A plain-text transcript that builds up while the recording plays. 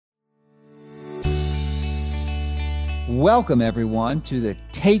Welcome, everyone, to the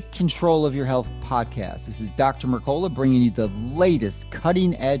Take Control of Your Health podcast. This is Dr. Mercola bringing you the latest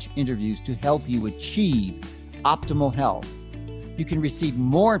cutting-edge interviews to help you achieve optimal health. You can receive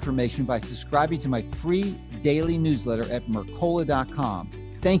more information by subscribing to my free daily newsletter at Mercola.com.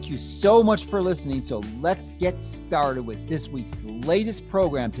 Thank you so much for listening. So let's get started with this week's latest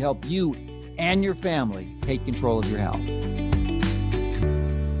program to help you and your family take control of your health.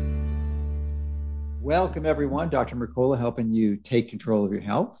 Welcome, everyone. Dr. Mercola helping you take control of your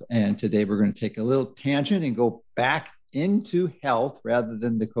health. And today we're going to take a little tangent and go back into health rather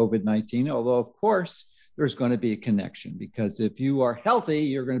than the COVID-19, although, of course, there's going to be a connection because if you are healthy,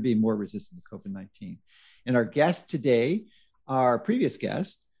 you're going to be more resistant to COVID-19. And our guest today, our previous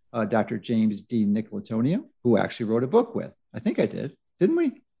guest, Dr. James D. Nicolatonio, who actually wrote a book with. I think I did. Didn't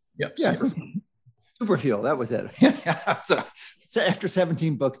we? Yep. Yeah. Superfuel. That was it. So after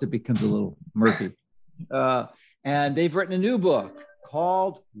 17 books, it becomes a little murky. And they've written a new book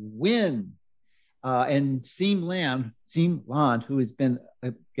called Win. And Siim Land, who has been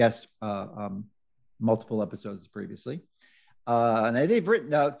a guest multiple episodes previously, and they've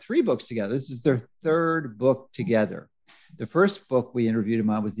written out 3 books together. This is their 3rd book together. The first book we interviewed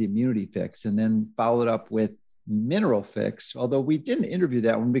him on was The Immunity Fix, and then followed up with Mineral Fix, although we didn't interview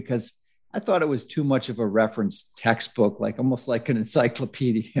that one because I thought it was too much of a reference textbook, like almost like an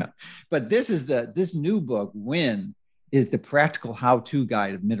encyclopedia. But this new book, Win, is the practical how-to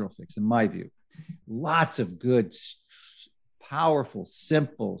guide of Mineral Fix, in my view. Lots of good, powerful,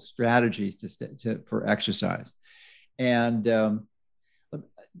 simple strategies for exercise. And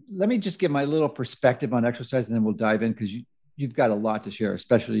let me just give my little perspective on exercise, and then we'll dive in because you've got a lot to share,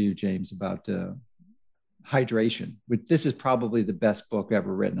 especially you, James, about hydration. This is probably the best book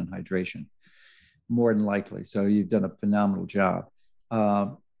ever written on hydration, more than likely. So you've done a phenomenal job.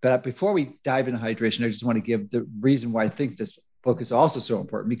 But before we dive into hydration, I just want to give the reason why I think this book is also so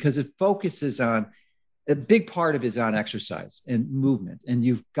important, because it focuses on a big part of it is on exercise and movement. And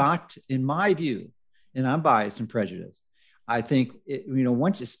you've got, in my view, and I'm biased and prejudiced, I think,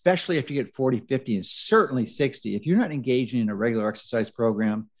 once, especially after you get 40, 50, and certainly 60, if you're not engaging in a regular exercise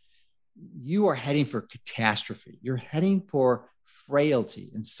program, you are heading for catastrophe. You're heading for frailty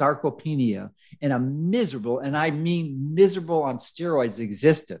and sarcopenia and a miserable, and I mean miserable on steroids,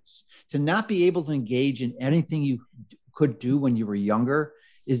 existence. To not be able to engage in anything you could do when you were younger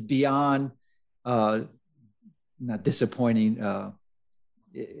is beyond not disappointing.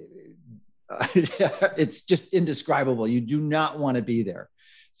 It's just indescribable. You do not want to be there.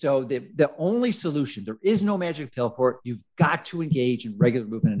 So the only solution, there is no magic pill for it. You've got to engage in regular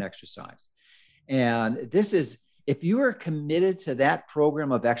movement and exercise. And this is, if you are committed to that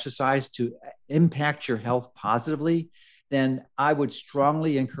program of exercise to impact your health positively, then I would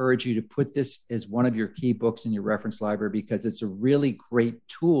strongly encourage you to put this as one of your key books in your reference library, because it's a really great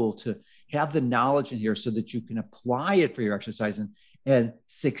tool to have the knowledge in here so that you can apply it for your exercise and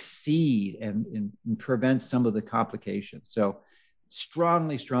succeed and prevent some of the complications. So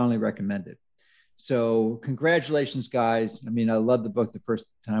strongly, strongly recommended. So congratulations, guys. I mean, I loved the book the first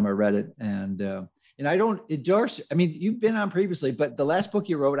time I read it. And I don't endorse, I mean, you've been on previously, but the last book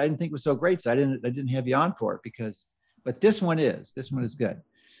you wrote, I didn't think was so great. So I didn't have you on for it but this one is good.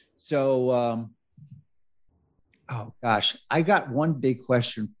 So, oh gosh, I got one big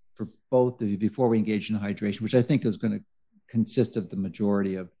question for both of you before we engage in hydration, which I think is going to consist of the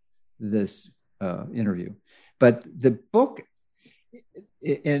majority of this interview. But the book,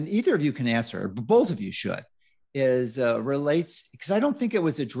 and either of you can answer, but both of you should, relates, because I don't think it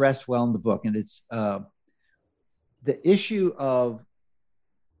was addressed well in the book. And it's the issue of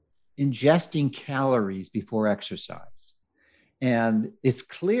ingesting calories before exercise. And it's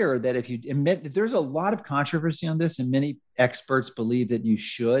clear that if you admit, there's a lot of controversy on this, and many experts believe that you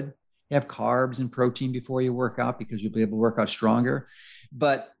should have carbs and protein before you work out because you'll be able to work out stronger.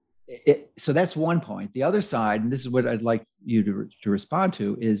 But so that's one point. The other side, and this is what I'd like you to respond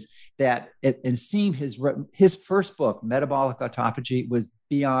to, is that and seeing his first book, Metabolic Autophagy, was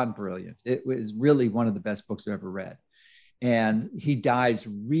beyond brilliant. It was really one of the best books I've ever read. And he dives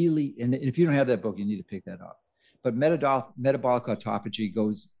really, and if you don't have that book, you need to pick that up. But Metabolic Autophagy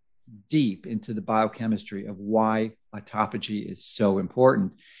goes deep into the biochemistry of why autophagy is so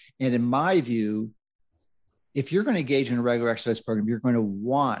important. And in my view, if you're going to engage in a regular exercise program, you're going to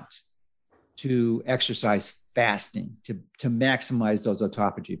want to exercise fasting to maximize those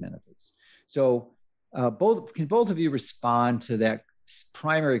autophagy benefits. So can both of you respond to that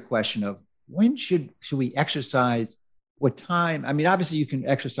primary question of when should we exercise? What time? I mean, obviously you can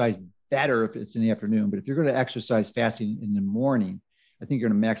exercise better if it's in the afternoon, but if you're going to exercise fasting in the morning, I think you're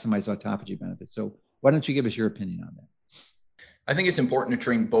going to maximize autophagy benefits. So Why don't you give us your opinion on that? I think it's important to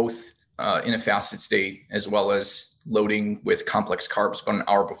train both in a fasted state as well as loading with complex carbs about an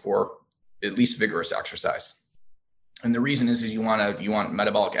hour before at least vigorous exercise. And the reason is you want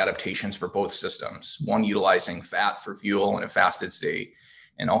metabolic adaptations for both systems, one utilizing fat for fuel in a fasted state,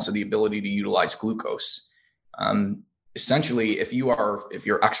 and also the ability to utilize glucose. Essentially, if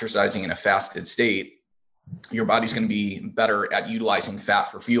you're exercising in a fasted state, your body's going to be better at utilizing fat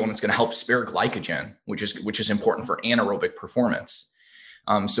for fuel, and it's going to help spare glycogen, which is important for anaerobic performance.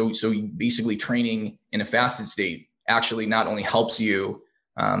 So basically, training in a fasted state actually not only helps you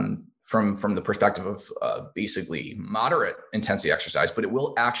from the perspective of basically moderate intensity exercise, but it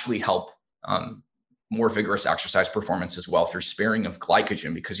will actually help more vigorous exercise performance as well through sparing of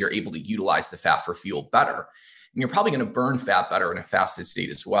glycogen, because you're able to utilize the fat for fuel better. And you're probably going to burn fat better in a fasted state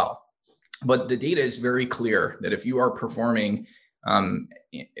as well. But the data is very clear that if you are performing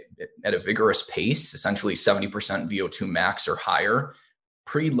at a vigorous pace, essentially 70% VO2 max or higher,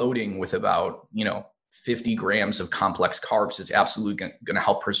 preloading with about 50 grams of complex carbs is absolutely going to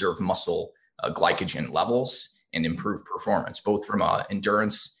help preserve muscle glycogen levels and improve performance, both from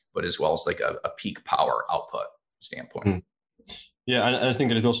endurance, but as well as like a peak power output standpoint. Yeah, and I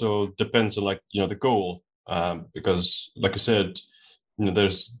think it also depends on the goal, because like you said,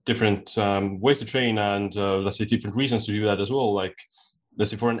 there's different ways to train and let's say different reasons to do that as well. Like,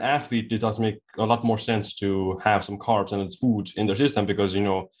 let's say for an athlete, it does make a lot more sense to have some carbs and its food in their system because,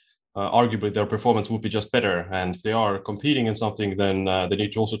 arguably their performance would be just better. And if they are competing in something, then they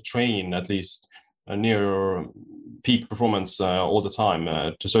need to also train at least near peak performance all the time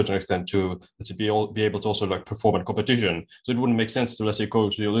to a certain extent to, let's say, be able to also perform in competition. So it wouldn't make sense to, let's say, go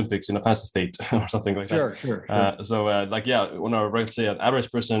to the Olympics in a fasted state or something like that. Sure. When let's say an average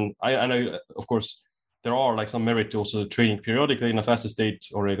person, I know, of course, there are some merit to also training periodically in a fasted state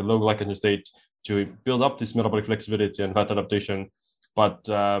or a low glycogen state to build up this metabolic flexibility and fat adaptation. But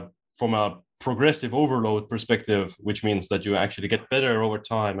from a progressive overload perspective, which means that you actually get better over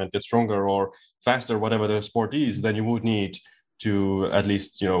time and get stronger or faster, whatever the sport is, then you would need to at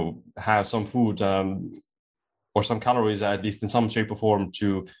least, have some food or some calories, at least in some shape or form,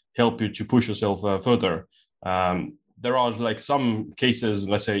 to help you to push yourself further. There are some cases,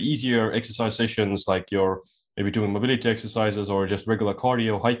 let's say easier exercise sessions, like you're maybe doing mobility exercises or just regular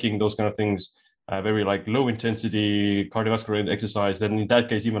cardio, hiking, those kind of things. Very low intensity cardiovascular exercise, then in that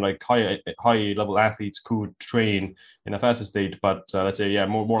case, even high level athletes could train in a fasted state. But let's say,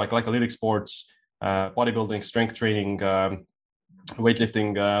 more like glycolytic sports, bodybuilding, strength training,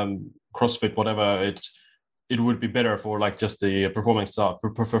 weightlifting, CrossFit, whatever, it would be better for just the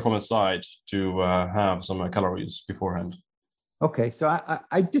performance side to have some calories beforehand. Okay, so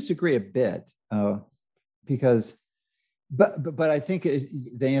I disagree a bit because. But I think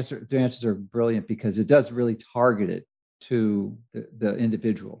the answers are brilliant because it does really target it to the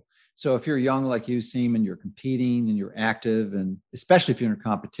individual. So if you're young like you, Seaman, you're competing and you're active, and especially if you're in a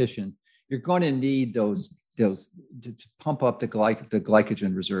competition, you're going to need those to pump up the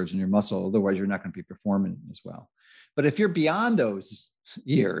glycogen reserves in your muscle. Otherwise, you're not going to be performing as well. But if you're beyond those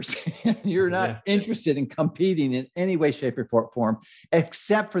years, you're not interested in competing in any way, shape, or form,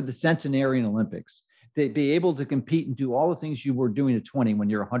 except for the centenarian Olympics. They'd be able to compete and do all the things you were doing at 20 when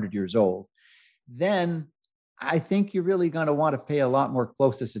you're 100 years old, then I think you're really going to want to pay a lot more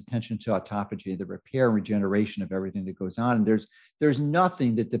closest attention to autophagy, the repair and regeneration of everything that goes on. And there's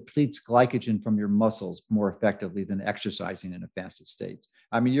nothing that depletes glycogen from your muscles more effectively than exercising in a fasted state.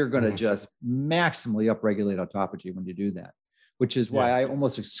 I mean, you're going to just maximally upregulate autophagy when you do that, which is why I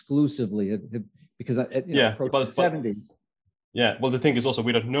almost exclusively, because approaching 70. Yeah, well, the thing is also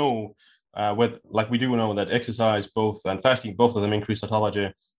we don't know we do know that exercise both and fasting, both of them increase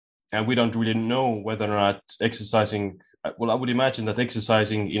autophagy, and we don't really know whether or not exercising. Well, I would imagine that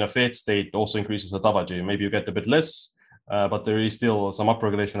exercising in a fed state also increases autophagy. Maybe you get a bit less, but there is still some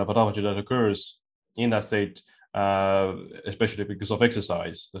upregulation of autophagy that occurs in that state, especially because of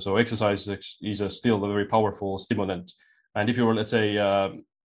exercise. So exercise is still a very powerful stimulant. And if you were, let's say,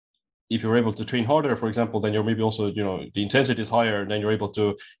 if you're able to train harder, for example, then you're maybe also, the intensity is higher, then you're able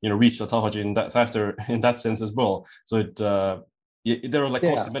to, reach autophagy in that faster in that sense as well. So there are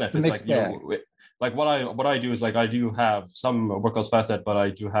cost benefits. What I do is I do have some workouts fasted, but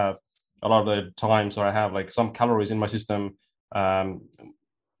I do have a lot of the times where I have some calories in my system.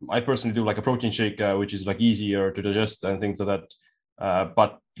 I personally do a protein shake, which is easier to digest and things like that.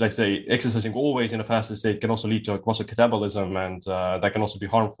 But let's say exercising always in a fasted state can also lead to muscle catabolism, and that can also be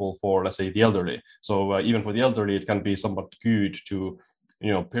harmful for, let's say, the elderly. So even for the elderly, it can be somewhat good to,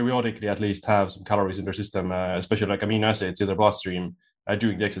 periodically at least have some calories in their system, especially amino acids in their bloodstream,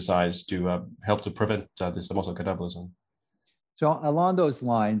 during the exercise to help to prevent this muscle catabolism. So along those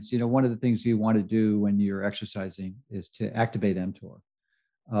lines, one of the things you want to do when you're exercising is to activate mTOR.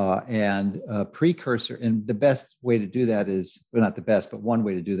 And a precursor, and the best way to do that is, well, not the best, but one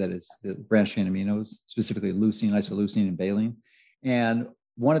way to do that is the branched chain aminos, specifically leucine, isoleucine, and valine. And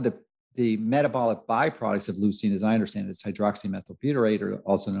one of the metabolic byproducts of leucine, as I understand it, is hydroxymethylbutyrate, or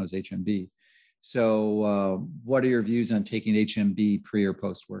also known as HMB. So what are your views on taking HMB pre or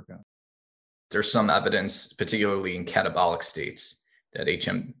post workout? There's some evidence, particularly in catabolic states, that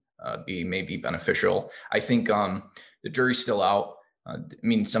HMB may be beneficial. I think the jury's still out.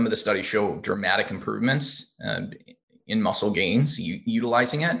 Some of the studies show dramatic improvements in muscle gains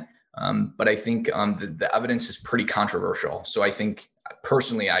utilizing it. But I think the evidence is pretty controversial. So I think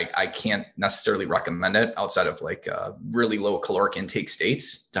personally, I can't necessarily recommend it outside of like really low caloric intake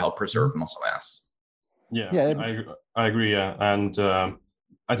states to help preserve muscle mass. Yeah. I agree. Yeah. And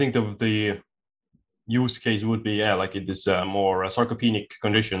I think the use case would be, like in this more sarcopenic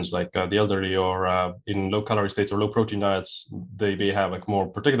conditions, like the elderly, or in low calorie states or low protein diets, they may have like more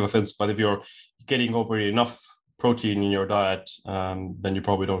protective effects. But if you're getting already enough protein in your diet, then you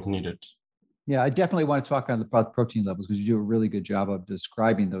probably don't need it. Yeah, I definitely want to talk on the protein levels, because you do a really good job of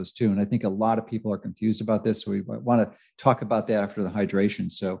describing those too. And I think a lot of people are confused about this. So we want to talk about that after the hydration.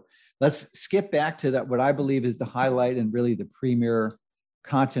 So let's skip back to that. What I believe is the highlight and really the premier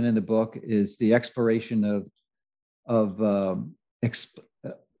content in the book is the exploration of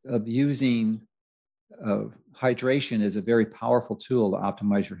using hydration as a very powerful tool to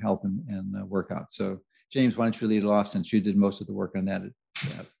optimize your health and workout. So James, why don't you lead it off, since you did most of the work on that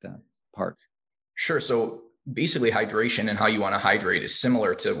part? Sure. So basically hydration and how you want to hydrate is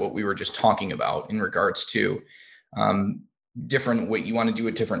similar to what we were just talking about in regards to different what you want to do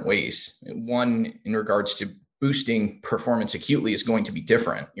it different ways. One, in regards to boosting performance acutely, is going to be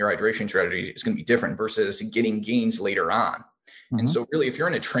different. Your hydration strategy is going to be different versus getting gains later on. Mm-hmm. And so really, if you're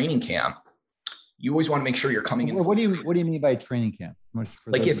in a training camp, you always want to make sure you're coming in. What do you mean by training camp?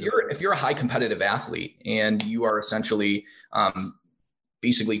 Like if you're a high competitive athlete and you are essentially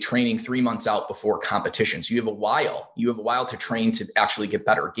basically training 3 months out before competitions, you have a while to train to actually get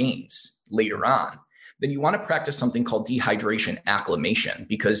better gains later on. Then you want to practice something called dehydration acclimation,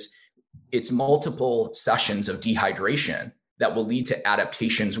 because it's multiple sessions of dehydration that will lead to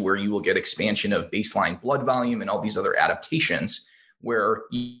adaptations where you will get expansion of baseline blood volume and all these other adaptations where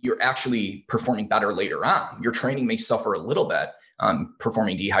you're actually performing better later on. Your training may suffer a little bit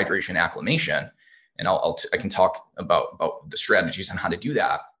performing dehydration acclimation. And I can talk about the strategies on how to do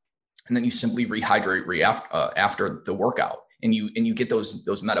that. And then you simply rehydrate after the workout, and you get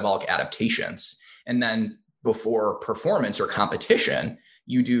those metabolic adaptations. And then before performance or competition,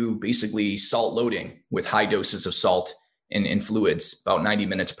 you do basically salt loading with high doses of salt in fluids about 90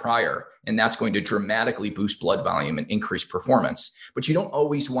 minutes prior. And that's going to dramatically boost blood volume and increase performance. But you don't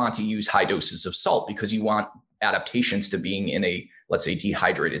always want to use high doses of salt, because you want adaptations to being in a, let's say,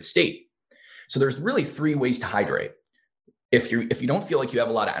 dehydrated state. So there's really 3 ways to hydrate. If you don't feel like you have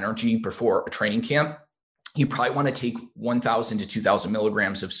a lot of energy before a training camp, you probably want to take 1,000 to 2,000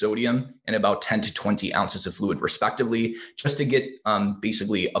 milligrams of sodium and about 10 to 20 ounces of fluid respectively, just to get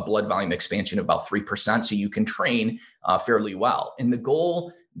basically a blood volume expansion of about 3%, so you can train fairly well. And the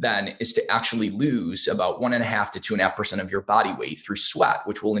goal then is to actually lose about 1.5 to 2.5% of your body weight through sweat,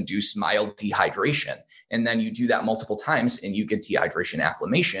 which will induce mild dehydration. And then you do that multiple times and you get dehydration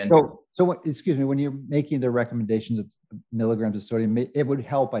acclimation. So excuse me, when you're making the recommendations of milligrams of sodium, it would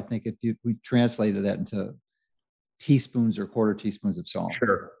help, I think, if we translated that into teaspoons or quarter teaspoons of salt.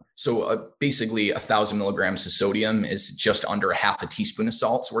 Sure. So basically 1,000 milligrams of sodium is just under 1/2 teaspoon of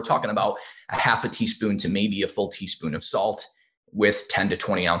salt. So we're talking about 1/2 teaspoon to maybe a full teaspoon of salt with 10 to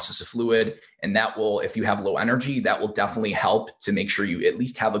 20 ounces of fluid. And that will, if you have low energy, that will definitely help to make sure you at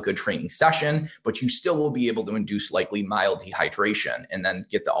least have a good training session, but you still will be able to induce likely mild dehydration and then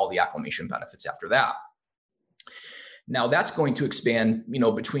get all the acclimation benefits after that. Now that's going to expand,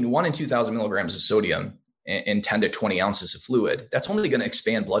 between 1 and 2,000 milligrams of sodium and 10 to 20 ounces of fluid. That's only going to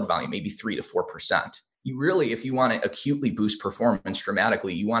expand blood volume, maybe 3 to 4%. You really, if you want to acutely boost performance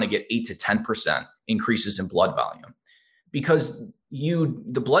dramatically, you want to get 8 to 10% increases in blood volume, because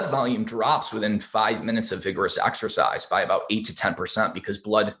the blood volume drops within 5 minutes of vigorous exercise by about 8 to 10%, because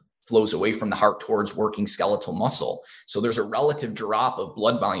blood flows away from the heart towards working skeletal muscle. So there's a relative drop of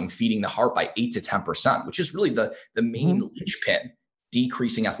blood volume feeding the heart by 8 to 10%, which is really the main linchpin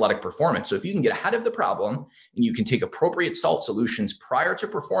decreasing athletic performance. So if you can get ahead of the problem and you can take appropriate salt solutions prior to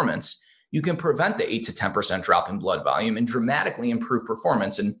performance, you can prevent the 8 to 10% drop in blood volume and dramatically improve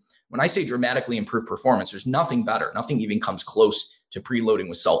performance. And when I say dramatically improve performance, there's nothing better. Nothing even comes close to preloading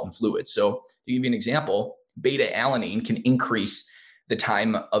with salt and fluid. So to give you an example, beta alanine can increase the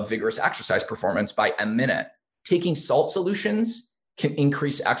time of vigorous exercise performance by a minute. Taking salt solutions can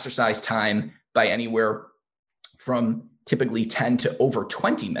increase exercise time by anywhere from typically 10 to over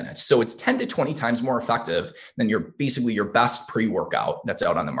 20 minutes. So it's 10 to 20 times more effective than your best pre-workout that's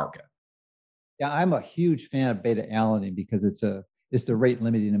out on the market. Yeah, I'm a huge fan of beta alanine because it's the rate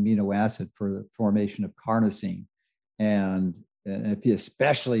limiting amino acid for the formation of carnosine. And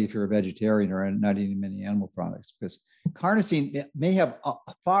especially if you're a vegetarian or not eating many animal products, because carnosine may have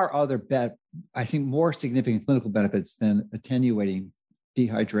far other I think more significant clinical benefits than attenuating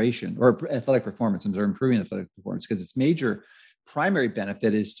dehydration or athletic performance or improving athletic performance, because its major primary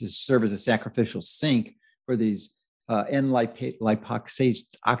benefit is to serve as a sacrificial sink for these N-lipoxidation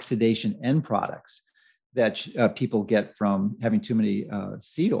oxidation end products that people get from having too many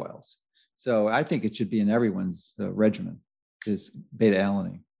seed oils. So I think it should be in everyone's regimen, is beta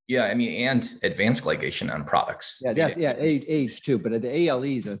alanine. Yeah, I mean, and advanced glycation on products. Yeah, age too, but the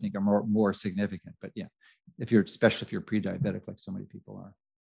ALEs I think are more significant. But yeah, especially if you're pre-diabetic, like so many people are.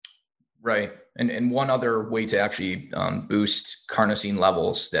 Right. And one other way to actually boost carnosine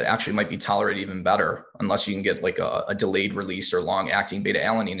levels that actually might be tolerated even better, unless you can get like a delayed release or long acting beta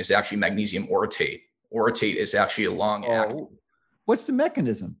alanine, is actually magnesium orotate. Orotate is actually a long acting. What's the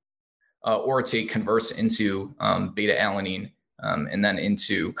mechanism? Orotate converts into beta alanine and then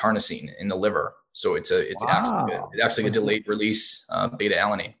into carnosine in the liver. So it's actually a delayed release beta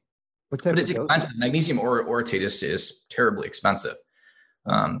alanine. But it's expensive. Magnesium orotate is terribly expensive.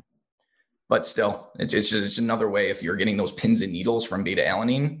 But still, it's just another way if you're getting those pins and needles from beta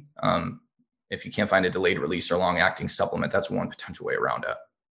alanine. If you can't find a delayed release or long acting supplement, that's one potential way around it.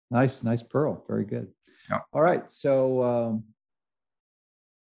 Nice pearl. Very good. Yeah. All right. So,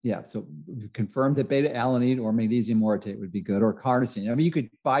 so confirmed that beta alanine or magnesium orotate would be good, or carnosine. I mean, you could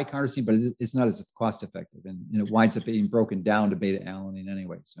buy carnosine, but it's not as cost effective, and it winds up being broken down to beta alanine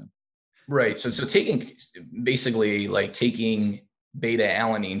anyway. So, right. So taking beta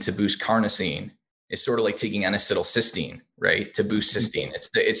alanine to boost carnosine is sort of like taking N-acetylcysteine, right, to boost cysteine.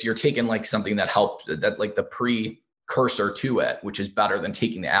 It's you're taking like something that helped, that like the precursor to it, which is better than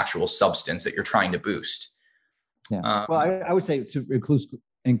taking the actual substance that you're trying to boost. Yeah. Well, I would say to increase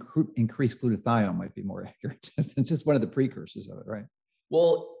glutathione might be more accurate, since it's one of the precursors of it, right?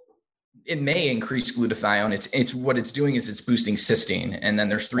 Well, it may increase glutathione. It's what it's doing is it's boosting cysteine, and then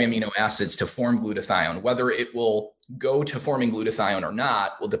there's 3 amino acids to form glutathione. Whether it will go to forming glutathione or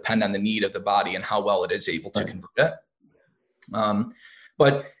not will depend on the need of the body and how well it is able to convert it.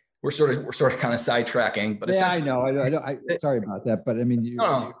 But we're sort of kind of sidetracking. But yeah, I know. Sorry about that, but I mean,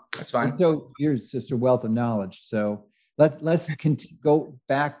 no, that's fine. So you're just a wealth of knowledge. So let's go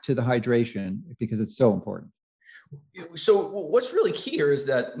back to the hydration, because it's so important. So what's really key here is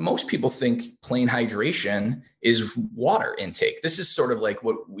that most people think plain hydration is water intake. This is sort of like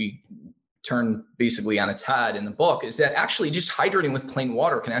what we turn basically on its head in the book, is that actually just hydrating with plain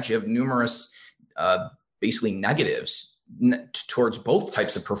water can actually have numerous basically negatives towards both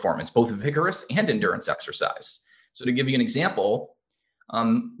types of performance, both vigorous and endurance exercise. So to give you an example,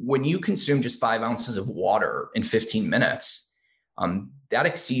 when you consume just 5 ounces of water in 15 minutes, that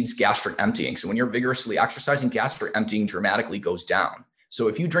exceeds gastric emptying. So when you're vigorously exercising, gastric emptying dramatically goes down. So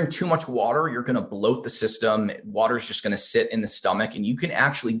if you drink too much water, you're going to bloat the system. Water is just going to sit in the stomach, and you can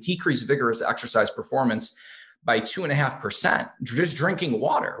actually decrease vigorous exercise performance by 2.5%, just drinking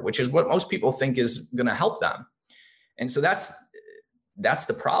water, which is what most people think is going to help them. And so that's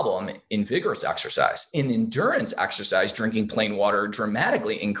the problem in vigorous exercise. In endurance exercise, drinking plain water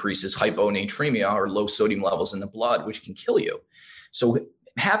dramatically increases hyponatremia, or low sodium levels in the blood, which can kill you. So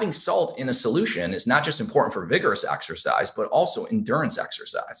having salt in a solution is not just important for vigorous exercise, but also endurance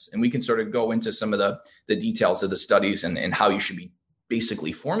exercise. And we can sort of go into some of the details of the studies and how you should be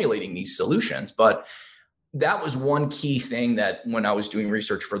basically formulating these solutions. But that was one key thing that when I was doing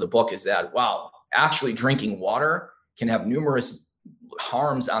research for the book, is that, wow, actually drinking water can have numerous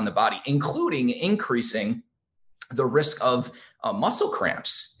harms on the body, including increasing the risk of muscle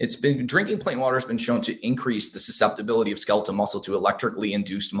cramps. Drinking plain water has been shown to increase the susceptibility of skeletal muscle to electrically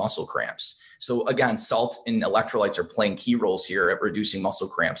induced muscle cramps. So again, salt and electrolytes are playing key roles here at reducing muscle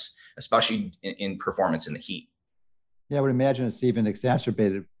cramps, especially in performance in the heat. Yeah, I would imagine it's even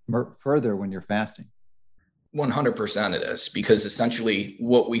exacerbated further when you're fasting. 100% it is, because essentially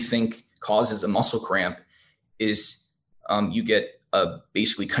what we think causes a muscle cramp is you get a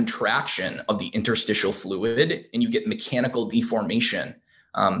basically contraction of the interstitial fluid, and you get mechanical deformation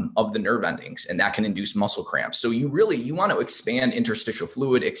of the nerve endings, and that can induce muscle cramps. So you want to expand interstitial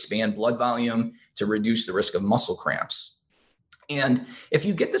fluid, expand blood volume to reduce the risk of muscle cramps. And if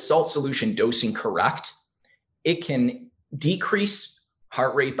you get the salt solution dosing correct, it can decrease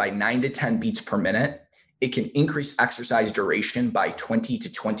heart rate by 9 to 10 beats per minute. It can increase exercise duration by 20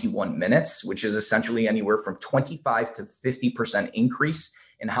 to 21 minutes, which is essentially anywhere from 25 to 50% increase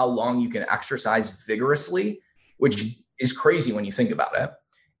in how long you can exercise vigorously, which is crazy when you think about it.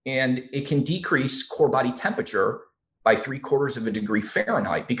 And it can decrease core body temperature by 3/4 of a degree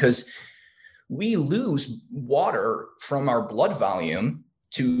Fahrenheit, because we lose water from our blood volume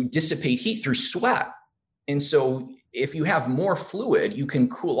to dissipate heat through sweat. And so if you have more fluid, you can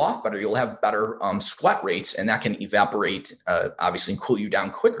cool off better. You'll have better sweat rates, and that can evaporate, obviously, and cool you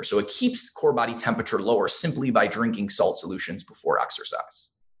down quicker. So it keeps core body temperature lower simply by drinking salt solutions before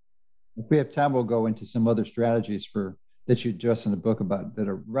exercise. If we have time, we'll go into some other strategies that you address in the book about that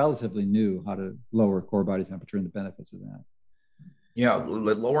are relatively new, how to lower core body temperature and the benefits of that. Yeah,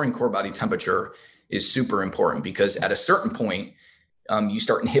 lowering core body temperature is super important, because at a certain point, you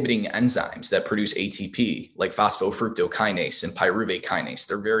start inhibiting enzymes that produce ATP, like phosphofructokinase and pyruvate kinase.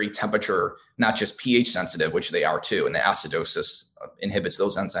 They're very temperature, not just pH sensitive, which they are too. And the acidosis inhibits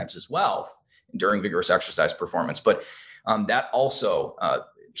those enzymes as well during vigorous exercise performance. But that also,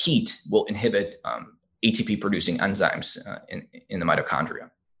 heat will inhibit ATP producing enzymes in the mitochondria.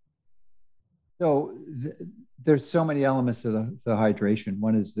 So there's so many elements to the hydration.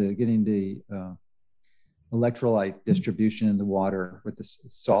 One is getting the electrolyte distribution in the water with the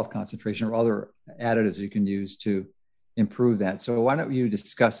salt concentration, or other additives you can use to improve that. So why don't you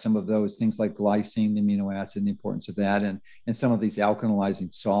discuss some of those things like glycine, the amino acid, and the importance of that, and some of these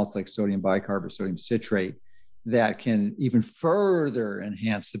alkalizing salts like sodium bicarb or sodium citrate that can even further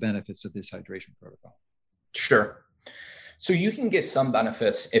enhance the benefits of this hydration protocol? Sure. So you can get some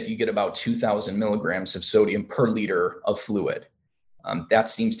benefits if you get about 2,000 milligrams of sodium per liter of fluid. That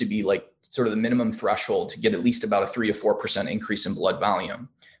seems to be like sort of the minimum threshold to get at least about a 3 to 4% increase in blood volume.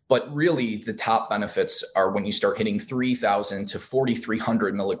 But really, the top benefits are when you start hitting 3,000 to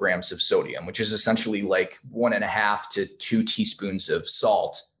 4,300 milligrams of sodium, which is essentially like 1.5 to 2 teaspoons of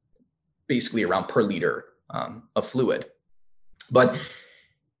salt, basically around per liter of fluid. But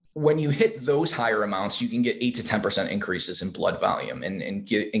when you hit those higher amounts, you can get 8 to 10% increases in blood volume and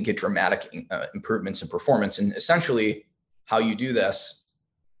get dramatic improvements in performance. And essentially, how you do this,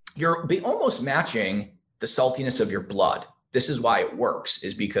 you're almost matching the saltiness of your blood. This is why it works,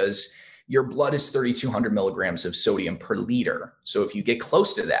 is because your blood is 3,200 milligrams of sodium per liter. So if you get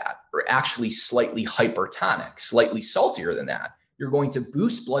close to that, or actually slightly hypertonic, slightly saltier than that, you're going to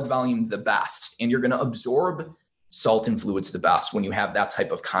boost blood volume the best, and you're going to absorb salt and fluids the best when you have that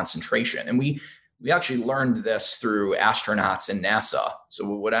type of concentration. And we actually learned this through astronauts in NASA. So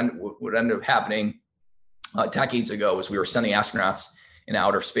what ended up happening decades ago was we were sending astronauts in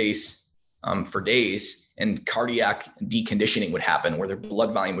outer space for days, and cardiac deconditioning would happen where their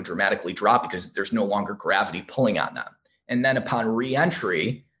blood volume would dramatically drop because there's no longer gravity pulling on them. And then upon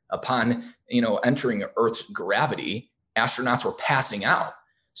re-entry, entering Earth's gravity, astronauts were passing out.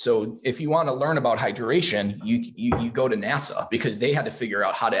 So if you want to learn about hydration, you go to NASA, because they had to figure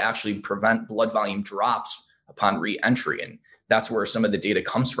out how to actually prevent blood volume drops upon re-entry. And that's where some of the data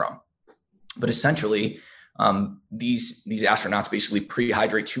comes from. But essentially, these astronauts basically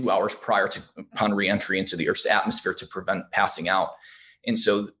pre-hydrate 2 hours prior to upon re-entry into the Earth's atmosphere to prevent passing out. And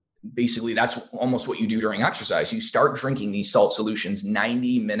so basically that's almost what you do during exercise. You start drinking these salt solutions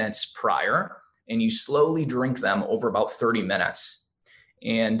 90 minutes prior, and you slowly drink them over about 30 minutes.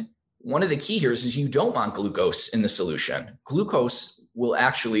 And one of the key here is you don't want glucose in the solution. Glucose will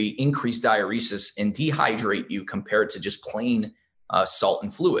actually increase diuresis and dehydrate you compared to just plain salt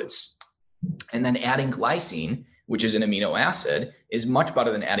and fluids. And then adding glycine, which is an amino acid, is much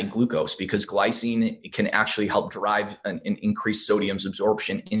better than adding glucose, because glycine can actually help drive an increased sodium's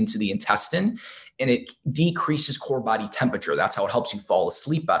absorption into the intestine, and it decreases core body temperature. That's how it helps you fall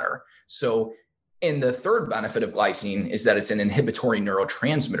asleep better. So, and the third benefit of glycine is that it's an inhibitory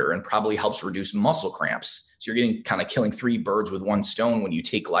neurotransmitter and probably helps reduce muscle cramps. So you're getting kind of killing 3 birds with 1 stone when you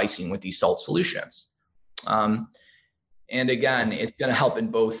take glycine with these salt solutions. And again, it's going to help in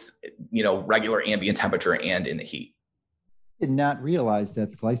both, regular ambient temperature and in the heat. I did not realize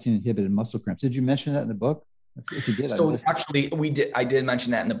that glycine inhibited muscle cramps. Did you mention that in the book? If you did, so actually, I did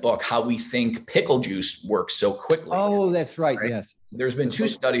mention that in the book, how we think pickle juice works so quickly. Oh, that's right. Yes. There's been 2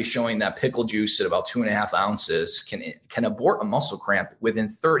 studies showing that pickle juice at about 2.5 ounces can abort a muscle cramp within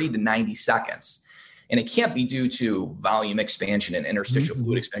 30 to 90 seconds. And it can't be due to volume expansion and interstitial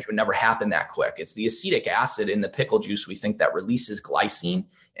fluid expansion. It would never happen that quick. It's the acetic acid in the pickle juice, we think, that releases glycine,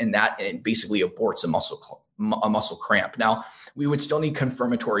 and that it basically aborts a muscle cramp. Now, we would still need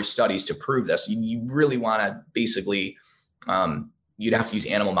confirmatory studies to prove this. You really want to basically You'd have to use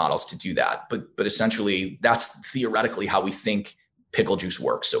animal models to do that. But essentially, that's theoretically how we think pickle juice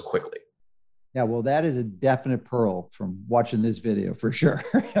works so quickly. Yeah, well, that is a definite pearl from watching this video for sure,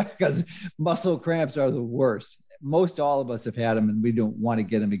 because muscle cramps are the worst. Most all of us have had them, and we don't want to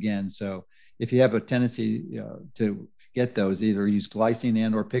get them again. So if you have a tendency to get those, either use glycine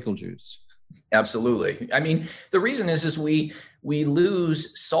and or pickle juice. Absolutely. I mean, the reason is we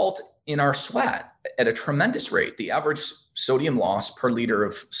lose salt in our sweat at a tremendous rate. The average sodium loss per liter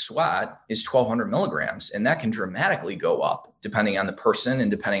of sweat is 1,200 milligrams, and that can dramatically go up depending on the person and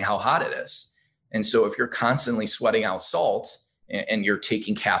depending how hot it is. And so if you're constantly sweating out salt and you're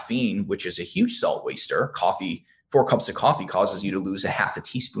taking caffeine, which is a huge salt waster, 4 cups of coffee causes you to lose a half a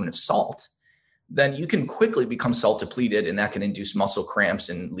teaspoon of salt, then you can quickly become salt depleted, and that can induce muscle cramps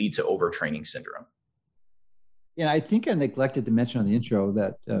and lead to overtraining syndrome. Yeah, I think I neglected to mention on the intro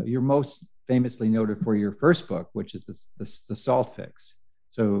that you're most famously noted for your first book, which is the Salt Fix.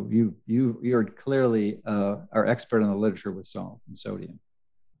 So you're clearly our expert on the literature with salt and sodium.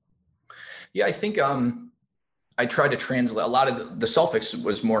 Yeah, I think I tried to translate a lot of the Salt Fix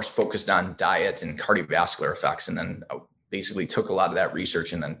was more focused on diet and cardiovascular effects, and then basically took a lot of that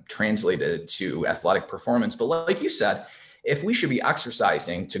research and then translated it to athletic performance. But like you said, if we should be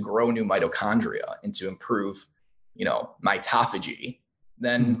exercising to grow new mitochondria and to improve, mitophagy,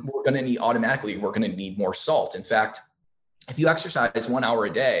 then we're going to need more salt. In fact, if you exercise 1 hour a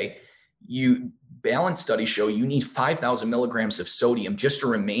day, balance studies show you need 5,000 milligrams of sodium just to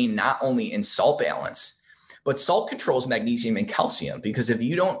remain not only in salt balance, but salt controls magnesium and calcium, because if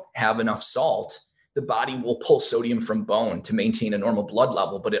you don't have enough salt, the body will pull sodium from bone to maintain a normal blood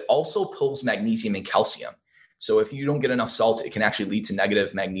level, but it also pulls magnesium and calcium. So if you don't get enough salt, it can actually lead to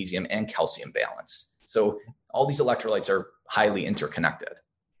negative magnesium and calcium balance. So all these electrolytes are highly interconnected.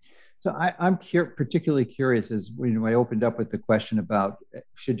 So I'm particularly curious, as I opened up with the question about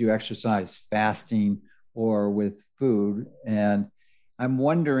should you exercise fasting or with food, and I'm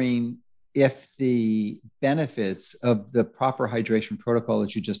wondering if the benefits of the proper hydration protocol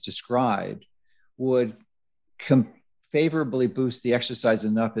that you just described would favorably boost the exercise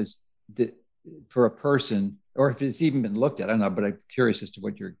enough for a person, or if it's even been looked at, I don't know, but I'm curious as to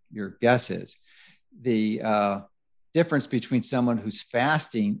what your guess is. The difference between someone who's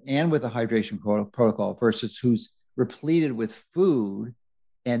fasting and with a hydration protocol versus who's repleted with food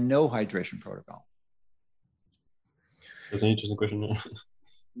and no hydration protocol. That's an interesting question.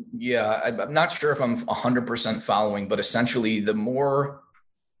 Yeah, I'm not sure if I'm 100% following, but essentially the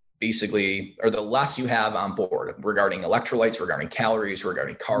less you have on board regarding electrolytes, regarding calories,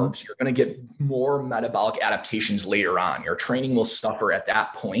 regarding carbs, you're going to get more metabolic adaptations later on. Your training will suffer at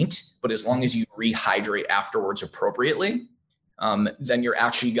that point, but as long as you rehydrate afterwards appropriately, then you're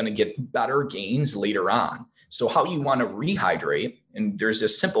actually going to get better gains later on. So how you want to rehydrate, and there's a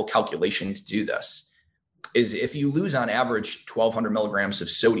simple calculation to do this, is if you lose on average 1,200 milligrams of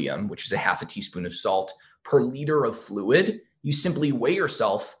sodium, which is a half a teaspoon of salt per liter of fluid, you simply weigh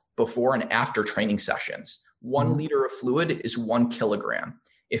yourself before and after training sessions. 1 liter of fluid is 1 kilogram.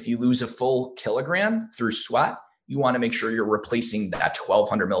 If you lose a full kilogram through sweat, you want to make sure you're replacing that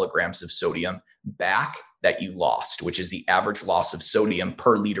 1,200 milligrams of sodium back that you lost, which is the average loss of sodium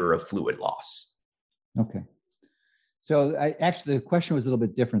per liter of fluid loss. Okay. So actually, the question was a little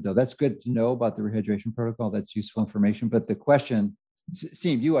bit different, though. That's good to know about the rehydration protocol. That's useful information. But the question,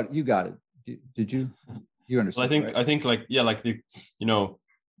 Siim, you got it. Did you? You understand? Well, I think like the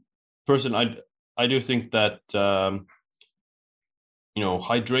person, I do think that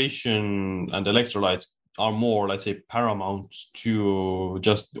hydration and electrolytes are more, let's say, paramount to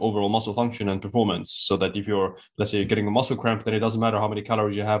just overall muscle function and performance. So that if you're, let's say, getting a muscle cramp, then it doesn't matter how many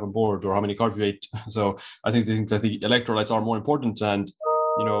calories you have on board or how many carbs you ate. So I think that the electrolytes are more important, and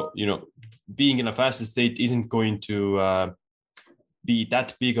being in a fasted state isn't going to be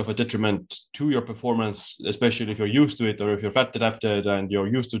that big of a detriment to your performance, especially if you're used to it, or if you're fat adapted and you're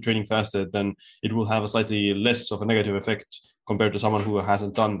used to training fasted, then it will have a slightly less of a negative effect compared to someone who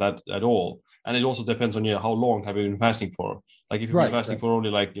hasn't done that at all. And it also depends on how long have you been fasting for. Like if you've been fasting for only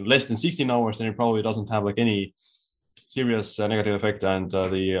like less than 16 hours, then it probably doesn't have like any serious negative effect. And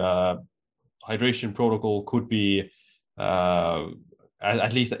the hydration protocol could be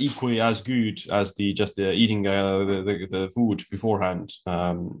at least equally as good as the eating the food beforehand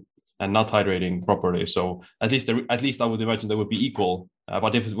and not hydrating properly. So at least I would imagine they would be equal.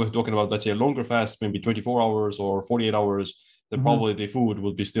 But if we're talking about, let's say, a longer fast, maybe 24 hours or 48 hours, then probably the food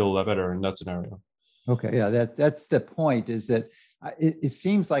would be still better in that scenario. Okay, yeah, that's the point. Is that it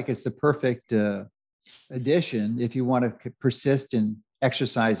seems like it's the perfect addition if you want to persist in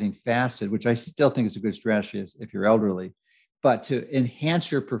exercising fasted, which I still think is a good strategy if you're elderly. but to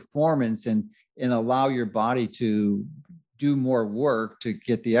enhance your performance and allow your body to do more work to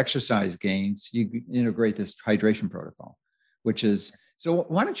get the exercise gains, you integrate this hydration protocol, which is, so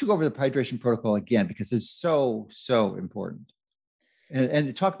why don't you go over the hydration protocol again, because it's so important.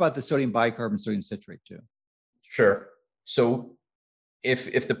 And talk about the sodium bicarb and sodium citrate too. Sure. So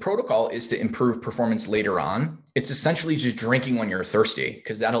if the protocol is to improve performance later on, it's essentially just drinking when you're thirsty,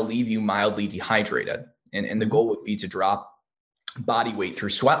 because that'll leave you mildly dehydrated. And the goal would be to drop body weight through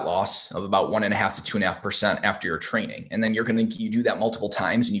sweat loss of about 1.5 to 2.5% after your training. And then you do that multiple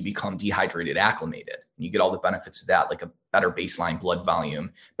times and you become dehydrated acclimated. And you get all the benefits of that, like a better baseline blood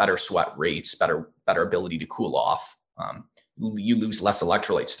volume, better sweat rates, better ability to cool off. You lose less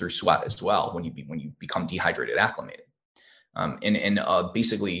electrolytes through sweat as well when you become dehydrated acclimated.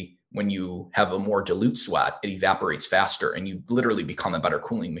 Basically, when you have a more dilute sweat, it evaporates faster and you literally become a better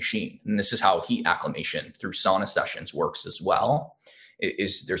cooling machine. And this is how heat acclimation through sauna sessions works as well.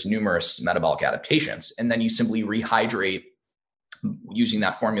 There's numerous metabolic adaptations. And then you simply rehydrate using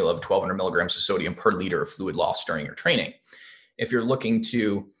that formula of 1,200 milligrams of sodium per liter of fluid loss during your training. If you're looking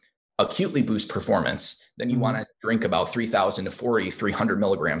to acutely boost performance, then you want to drink about 3,000 to 300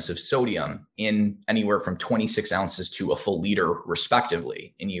 milligrams of sodium in anywhere from 26 ounces to a full liter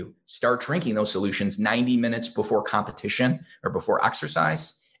respectively. And you start drinking those solutions 90 minutes before competition or before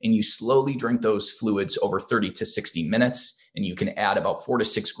exercise. And you slowly drink those fluids over 30 to 60 minutes. And you can add about 4 to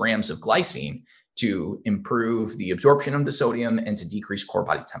 6 grams of glycine to improve the absorption of the sodium and to decrease core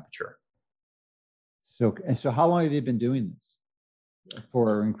body temperature. So how long have you been doing this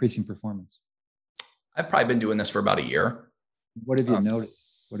for increasing performance? I've probably been doing this for about a year. What have you noticed?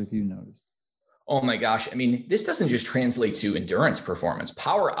 What have you noticed? Oh my gosh. I mean, this doesn't just translate to endurance performance.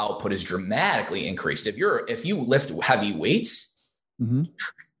 Power output is dramatically increased. If you lift heavy weights,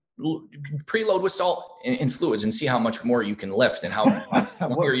 preload with salt and fluids and see how much more you can lift and how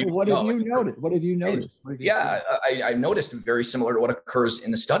what have you noticed? What have you noticed? I noticed very similar to what occurs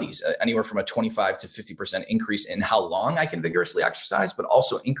in the studies, anywhere from a 25 to 50% increase in how long I can vigorously exercise, but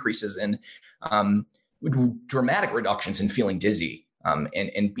also increases in dramatic reductions in feeling dizzy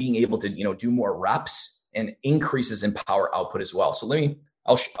and being able to do more reps, and increases in power output as well. So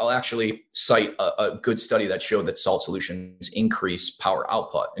I'll actually cite a good study that showed that salt solutions increase power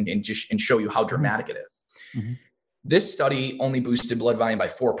output and show you how dramatic it is. This study only boosted blood volume by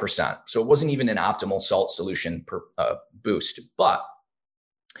 4%. So it wasn't even an optimal salt solution boost, but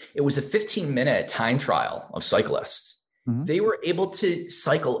it was a 15-minute time trial of cyclists. They were able to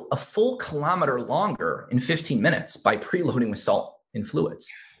cycle a full kilometer longer in 15 minutes by preloading with salt and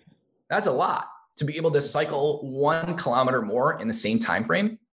fluids. That's a lot. To be able to cycle 1 kilometer more in the same time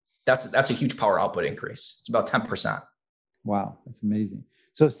frame, that's a huge power output increase. It's about 10%. Wow, that's amazing.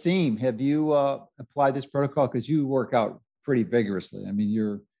 So, Siim, have you applied this protocol? Because you work out pretty vigorously. I mean,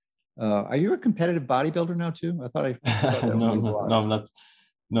 are you a competitive bodybuilder now too? I thought No, I'm not.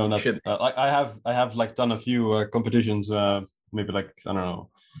 No, not. I have like done a few competitions, maybe like I don't know,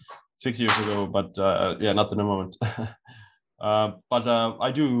 6 years ago, but not in the moment. But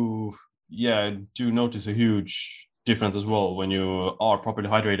I do. Yeah, I do notice a huge difference as well when you are properly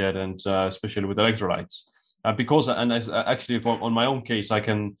hydrated, and especially with electrolytes. Actually, on my own case, I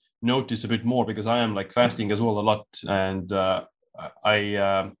can notice a bit more because I am like fasting as well a lot, and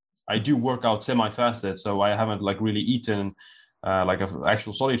I do work out semi-fasted, so I haven't like really eaten like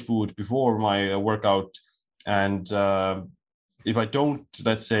actual solid food before my workout, and if I don't,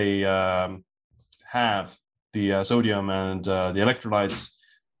 let's say, have the sodium and the electrolytes,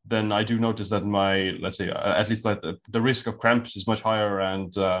 then I do notice that my, let's say, at least like the risk of cramps is much higher,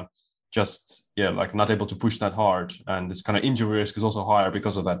 and like not able to push that hard, and this kind of injury risk is also higher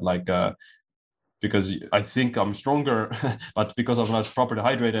because of that. Like because I think I'm stronger, but because I'm not properly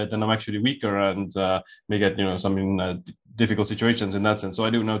hydrated, then I'm actually weaker and may get some in difficult situations in that sense. So I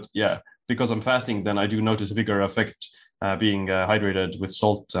do note, because I'm fasting, then I do notice a bigger effect being hydrated with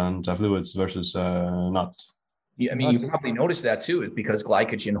salt and fluids versus not. I mean, you probably noticed that too, is because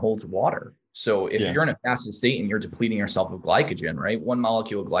glycogen holds water. So if you're in a fasted state and you're depleting yourself of glycogen, right? 1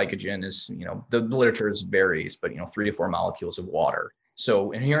 molecule of glycogen is, the literature varies, but 3 to 4 molecules of water. So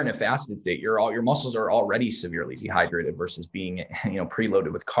when you're in a fasted state, your muscles are already severely dehydrated versus being,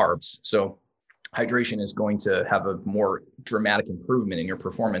 preloaded with carbs. So hydration is going to have a more dramatic improvement in your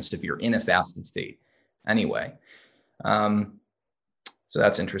performance if you're in a fasted state anyway. So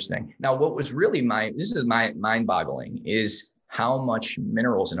that's interesting. Now, what was really this is mind-boggling, is how much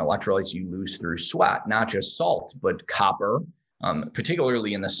minerals and electrolytes you lose through sweat, not just salt, but copper,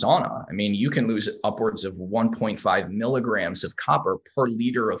 particularly in the sauna. I mean, you can lose upwards of 1.5 milligrams of copper per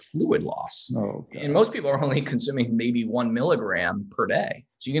liter of fluid loss. Oh, and most people are only consuming maybe 1 milligram per day.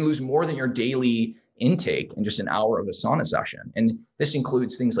 So you can lose more than your daily intake in just an hour of a sauna session. And this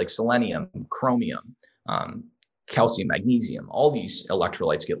includes things like selenium, chromium, calcium, magnesium. All these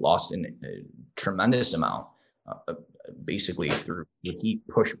electrolytes get lost in a tremendous amount, basically through the heat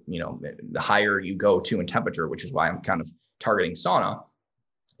push. The higher you go to in temperature, which is why I'm kind of targeting sauna,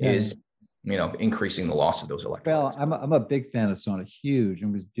 is increasing the loss of those electrolytes. Well, I'm a big fan of sauna, huge,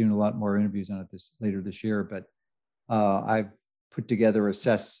 and we're doing a lot more interviews on it later this year. But I've put together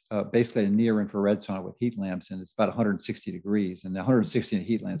basically a near infrared sauna with heat lamps, and it's about 160 degrees, and the 160 in a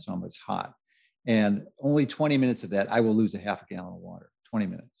heat lamp sauna is hot. And only 20 minutes of that, I will lose a half a gallon of water. 20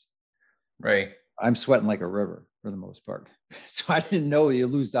 minutes. Right. I'm sweating like a river for the most part. So I didn't know you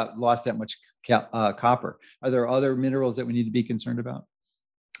lost that much copper. Are there other minerals that we need to be concerned about?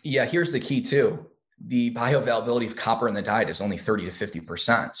 Yeah, here's the key too. The bioavailability of copper in the diet is only 30 to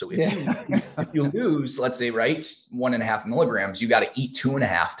 50%. So if you lose, let's say, 1.5 milligrams, you got to eat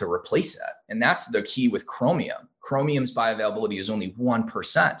 2.5 to replace it. And that's the key with chromium. Chromium's bioavailability is only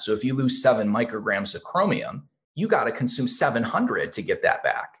 1%. So if you lose 7 micrograms of chromium, you got to consume 700 to get that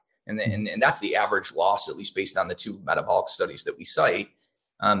back. And that's the average loss, at least based on the 2 metabolic studies that we cite,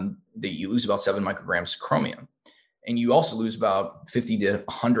 that you lose about 7 micrograms of chromium. And you also lose about 50 to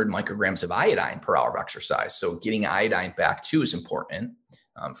 100 micrograms of iodine per hour of exercise. So getting iodine back too is important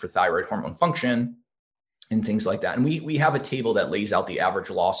for thyroid hormone function and things like that. And we have a table that lays out the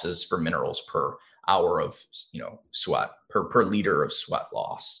average losses for minerals per hour of sweat, per liter of sweat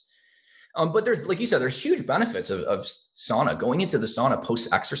loss. But there's, like you said, there's huge benefits of sauna. Going into the sauna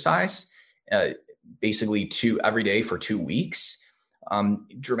post-exercise, basically every day for 2 weeks,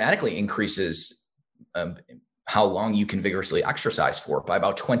 dramatically increases how long you can vigorously exercise for by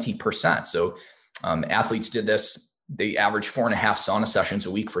about 20%. So athletes did this. They averaged 4.5 sauna sessions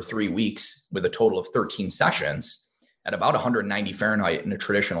a week for 3 weeks with a total of 13 sessions at about 190 Fahrenheit in a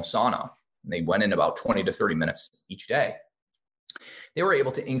traditional sauna. And they went in about 20 to 30 minutes each day. They were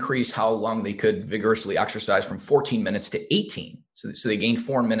able to increase how long they could vigorously exercise from 14 minutes to 18. So they gained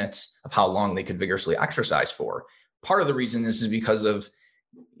 4 minutes of how long they could vigorously exercise for. Part of the reason is because of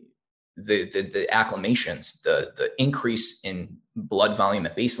the acclimations, the increase in blood volume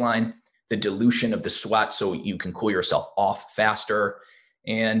at baseline, the dilution of the sweat so you can cool yourself off faster.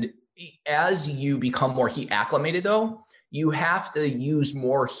 And as you become more heat acclimated, though, you have to use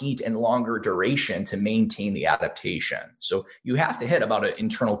more heat and longer duration to maintain the adaptation. So you have to hit about an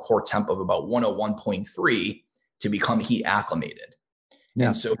internal core temp of about 101.3 to become heat acclimated. Yeah.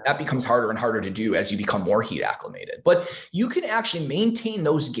 And so that becomes harder and harder to do as you become more heat acclimated. But you can actually maintain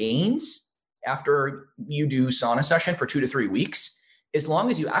those gains after you do sauna session for 2 to 3 weeks, as long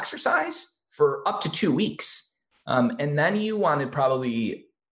as you exercise for up to 2 weeks. And then you want to probably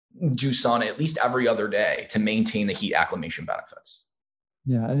do sauna at least every other day to maintain the heat acclimation benefits.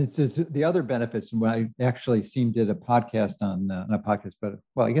 Yeah. And it's the other benefits. When I actually did a podcast on, not a podcast,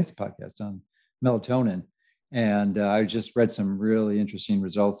 but I guess a podcast on melatonin. And I just read some really interesting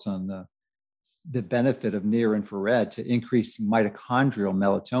results on the benefit of near infrared to increase mitochondrial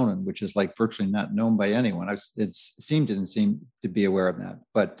melatonin, which is like virtually not known by anyone. Didn't seem to be aware of that.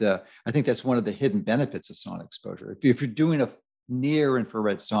 But I think that's one of the hidden benefits of sauna exposure. If you're doing a near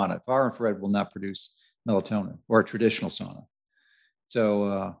infrared sauna, far infrared will not produce melatonin, or a traditional sauna.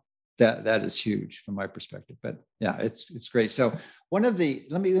 So that is huge from my perspective. But yeah, it's great. So let me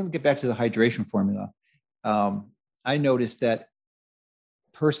get back to the hydration formula. I noticed that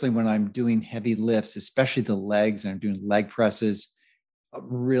personally, when I'm doing heavy lifts, especially the legs, and I'm doing leg presses,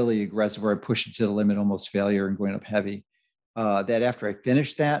 really aggressive, where I push it to the limit, almost failure, and going up heavy, that after I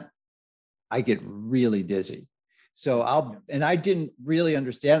finish that, I get really dizzy. So I didn't really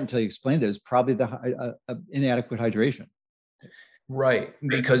understand until you explained it. It's probably the inadequate hydration. Right.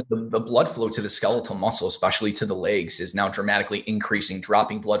 Because the blood flow to the skeletal muscle, especially to the legs, is now dramatically increasing,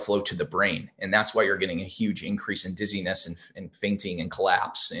 dropping blood flow to the brain. And that's why you're getting a huge increase in dizziness and fainting and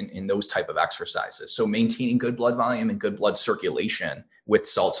collapse in those type of exercises. So maintaining good blood volume and good blood circulation with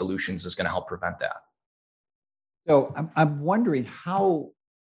salt solutions is going to help prevent that. So I'm wondering how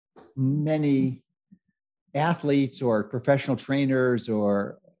many athletes or professional trainers,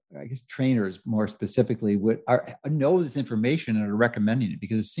 or I guess trainers more specifically, know this information and are recommending it,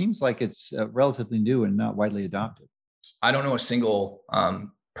 because it seems like it's relatively new and not widely adopted. I don't know a single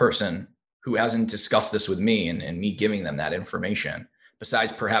person who hasn't discussed this with me and me giving them that information,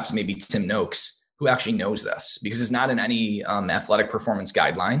 besides perhaps maybe Tim Noakes, who actually knows this, because it's not in any athletic performance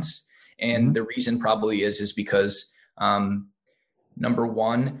guidelines. And the reason probably is because Number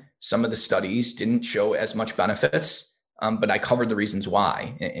one, some of the studies didn't show as much benefits, but I covered the reasons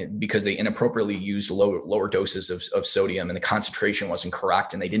why, because they inappropriately used lower doses of sodium and the concentration wasn't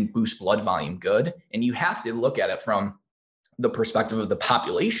correct and they didn't boost blood volume good. And you have to look at it from the perspective of the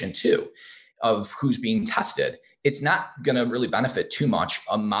population too, of who's being tested. It's not going to really benefit too much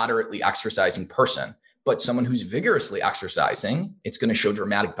a moderately exercising person, but someone who's vigorously exercising, it's going to show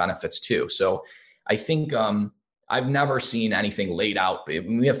dramatic benefits too. So I think I've never seen anything laid out.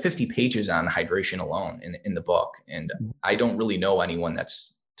 We have 50 pages on hydration alone in the book, and I don't really know anyone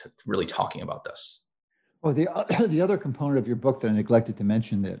that's really talking about this. Well, the other component of your book that I neglected to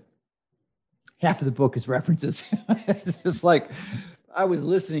mention, that half of the book is references. It's just like I was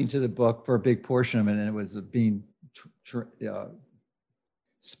listening to the book for a big portion of it, and it was being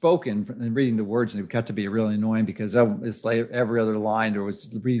spoken and reading the words, and it got to be really annoying because it's like every other line there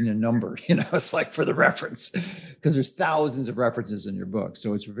was reading a number, it's like for the reference, because there's thousands of references in your book.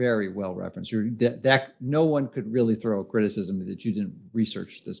 So it's very well referenced. That no one could really throw a criticism that you didn't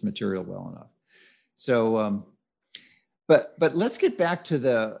research this material well enough. So, but let's get back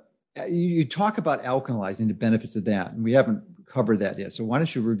to you talk about alkalizing, the benefits of that, and we haven't covered that yet. So why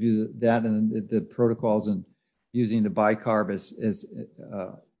don't you review that and the protocols and using the bicarb as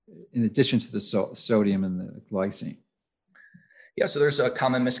in addition to the sodium and the glycine? Yeah, so there's a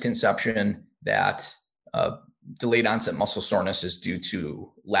common misconception that delayed onset muscle soreness is due to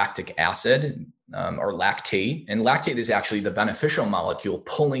lactic acid or lactate. And lactate is actually the beneficial molecule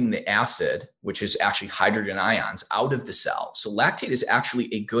pulling the acid, which is actually hydrogen ions, out of the cell. So lactate is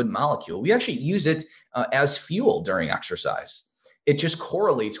actually a good molecule. We actually use it as fuel during exercise. It just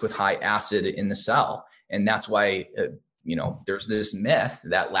correlates with high acid in the cell. And that's why, there's this myth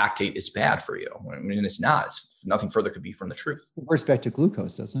that lactate is bad for you. I mean, it's not. Nothing further could be from the truth. It works back to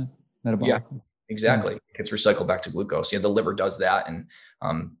glucose, doesn't it? Metabolic. Yeah, exactly. It gets recycled back to glucose. Yeah, the liver does that. And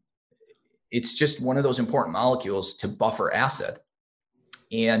it's just one of those important molecules to buffer acid.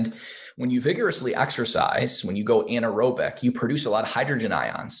 And when you vigorously exercise, when you go anaerobic, you produce a lot of hydrogen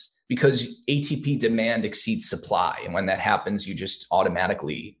ions because ATP demand exceeds supply. And when that happens, you just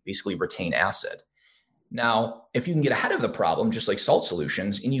automatically basically retain acid. Now, if you can get ahead of the problem, just like salt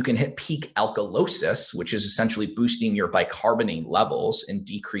solutions, and you can hit peak alkalosis, which is essentially boosting your bicarbonate levels and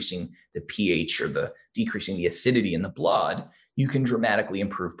decreasing the pH or decreasing the acidity in the blood, you can dramatically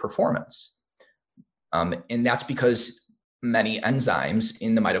improve performance. And that's because many enzymes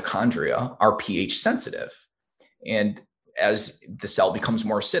in the mitochondria are pH sensitive. And as the cell becomes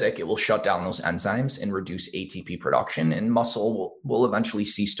more acidic, it will shut down those enzymes and reduce ATP production, and muscle will eventually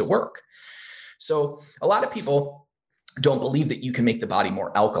cease to work. So a lot of people don't believe that you can make the body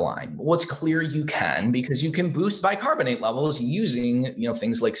more alkaline. Well, it's clear you can, because you can boost bicarbonate levels using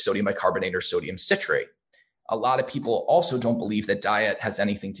things like sodium bicarbonate or sodium citrate. A lot of people also don't believe that diet has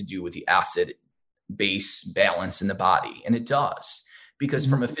anything to do with the acid base balance in the body. And it does, because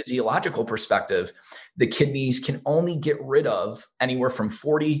from a physiological perspective, the kidneys can only get rid of anywhere from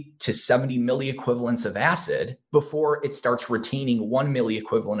 40 to 70 milliequivalents of acid before it starts retaining 1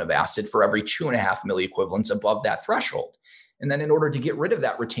 milliequivalent of acid for every 2.5 milliequivalents above that threshold. And then in order to get rid of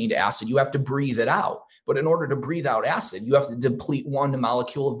that retained acid, you have to breathe it out. But in order to breathe out acid, you have to deplete 1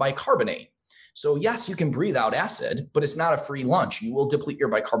 molecule of bicarbonate. So yes, you can breathe out acid, but it's not a free lunch. You will deplete your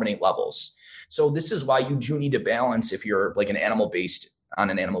bicarbonate levels. So this is why you do need to balance. If you're like on an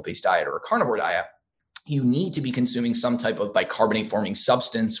animal-based diet or a carnivore diet, you need to be consuming some type of bicarbonate forming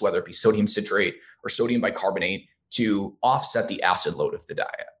substance, whether it be sodium citrate or sodium bicarbonate, to offset the acid load of the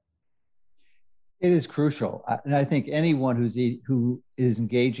diet. It is crucial. And I think anyone who is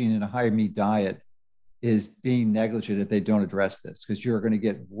engaging in a higher meat diet is being negligent if they don't address this, because you're going to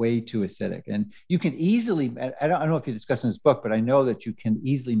get way too acidic. And you can easily, I don't know if you discussed in this book, but I know that you can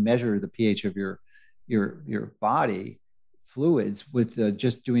easily measure the pH of your body fluids with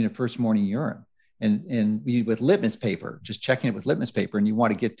just doing a first morning urine. And with litmus paper, just checking it with litmus paper, and you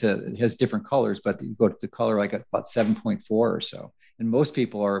want to get to, it has different colors, but you go to the color like about 7.4 or so. And most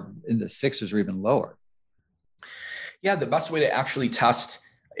people are in the 6s or even lower. Yeah, the best way to actually test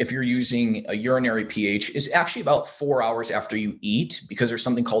if you're using a urinary pH is actually about 4 hours after you eat, because there's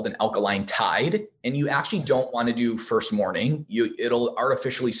something called an alkaline tide, and you actually don't want to do first morning. It'll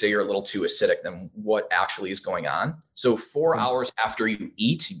artificially say you're a little too acidic than what actually is going on. So 4 hours after you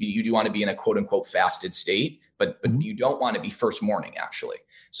eat, you do want to be in a quote unquote fasted state, but you don't want to be first morning actually.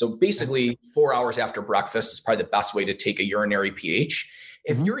 So basically 4 hours after breakfast is probably the best way to take a urinary pH.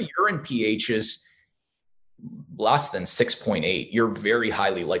 If your urine pH is less than 6.8, you're very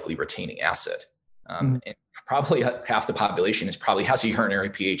highly likely retaining acid. And probably half the population probably has a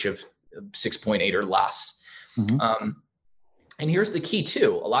urinary pH of 6.8 or less. And And here's the key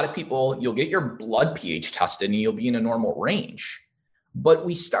too. A lot of people, you'll get your blood pH tested and you'll be in a normal range. But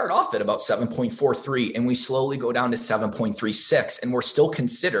we start off at about 7.43 and we slowly go down to 7.36 and we're still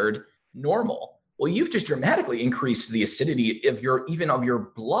considered normal. Well, you've just dramatically increased the acidity of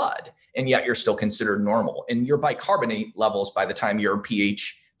your blood, and yet you're still considered normal. And your bicarbonate levels, by the time your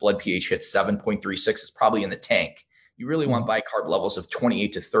blood pH hits 7.36, is probably in the tank. You really want bicarb levels of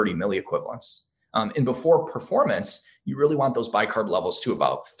 28 to 30 milliequivalents. And before performance, you really want those bicarb levels to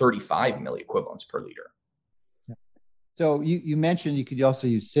about 35 milliequivalents per liter. So you mentioned you could also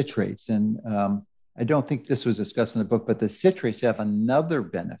use citrates, and I don't think this was discussed in the book, but the citrates have another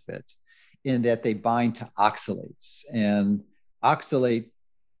benefit in that they bind to oxalates, and oxalate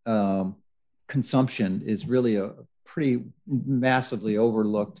consumption is really a pretty massively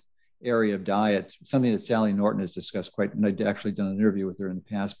overlooked area of diet, something that Sally Norton has discussed quite, and I'd actually done an interview with her in the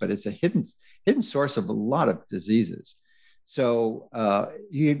past, but it's a hidden source of a lot of diseases. So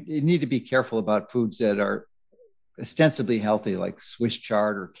you need to be careful about foods that are ostensibly healthy, like Swiss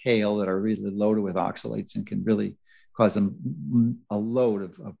chard or kale, that are really loaded with oxalates and can really cause them a load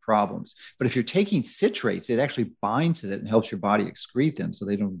of problems. But if you're taking citrates, it actually binds to it and helps your body excrete them so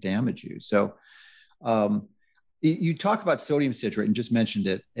they don't damage you. So you talk about sodium citrate and just mentioned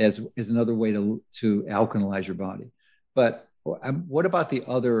it as another way to alkalize your body. But what about the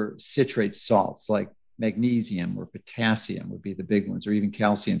other citrate salts, like magnesium or potassium would be the big ones, or even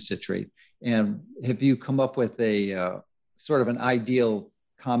calcium citrate? And have you come up with a sort of an ideal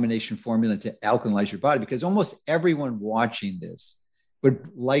combination formula to alkalize your body? Because almost everyone watching this would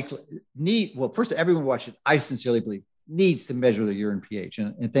first, everyone watching, I sincerely believe, needs to measure their urine pH.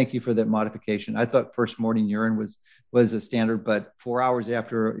 And thank you for that modification. I thought first morning urine was a standard, but 4 hours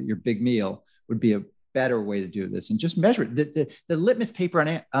after your big meal would be a better way to do this, and just measure it. The litmus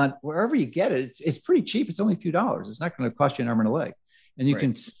paper on wherever you get it, it's pretty cheap. It's only a few dollars. It's not going to cost you an arm and a leg. And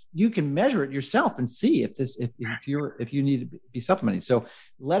you can measure it yourself and see if you need to be supplementing. So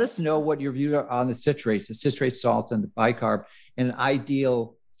let us know what your view on the citrate salts, and the bicarb, and an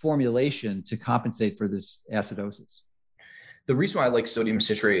ideal formulation to compensate for this acidosis. The reason why I like sodium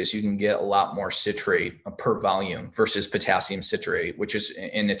citrate is you can get a lot more citrate per volume versus potassium citrate,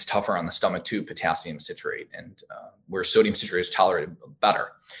 and it's tougher on the stomach too, potassium citrate, and where sodium citrate is tolerated better.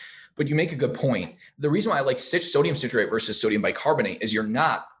 But you make a good point. The reason why I like sodium citrate versus sodium bicarbonate is you're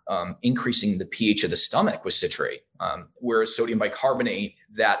not increasing the pH of the stomach with citrate, whereas sodium bicarbonate,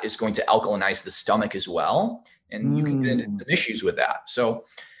 that is going to alkalinize the stomach as well. And you can get into some issues with that. So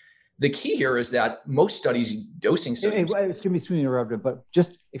the key here is that most studies dosing sodium. Excuse me, interrupted, but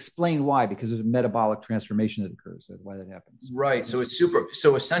just explain why, because there's a metabolic transformation that occurs. That's why that happens. Right. So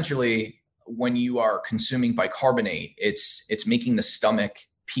so essentially, when you are consuming bicarbonate, it's making the stomach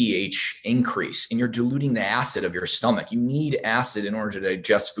pH increase, and you're diluting the acid of your stomach. You need acid in order to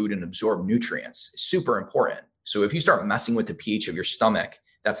digest food and absorb nutrients. It's super important. So if you start messing with the pH of your stomach,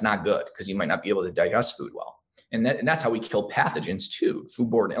 that's not good, because you might not be able to digest food well. And that's how we kill pathogens too.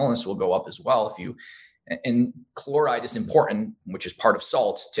 Foodborne illness will go up as well and chloride is important, which is part of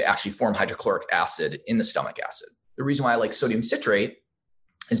salt, to actually form hydrochloric acid in the stomach acid. The reason why I like sodium citrate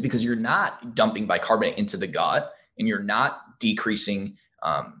is because you're not dumping bicarbonate into the gut, and you're not decreasing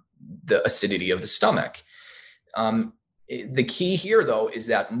the acidity of the stomach. The key here, though, is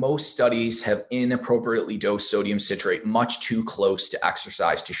that most studies have inappropriately dosed sodium citrate much too close to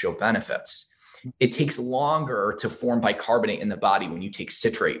exercise to show benefits. It takes longer to form bicarbonate in the body when you take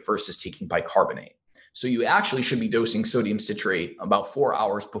citrate versus taking bicarbonate. So you actually should be dosing sodium citrate about 4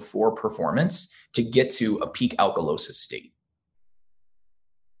 hours before performance to get to a peak alkalosis state.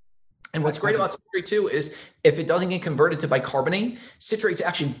 And what's great about citrate too is if it doesn't get converted to bicarbonate, citrate's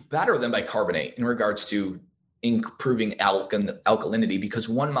actually better than bicarbonate in regards to improving alkalinity, because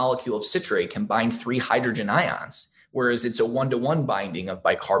one molecule of citrate can bind 3 hydrogen ions, whereas it's a 1-to-1 binding of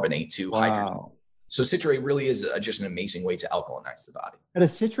bicarbonate to hydrogen. So citrate really is just an amazing way to alkalinize the body. And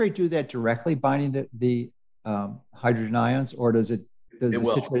does citrate do that directly, binding the hydrogen ions, or does the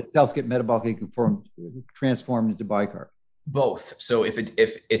citrate itself get metabolically transformed into bicarb? Both. So if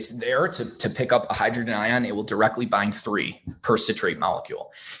it's there to pick up a hydrogen ion, it will directly bind 3 per citrate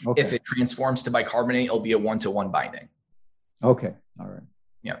molecule. Okay. If it transforms to bicarbonate, it'll be a 1-to-1 binding. Okay. All right.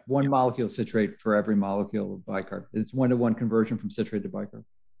 Yeah. One molecule of citrate for every molecule of bicarb. It's 1-to-1 conversion from citrate to bicarb.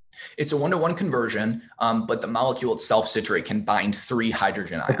 It's a 1-to-1 conversion, but the molecule itself, citrate, can bind 3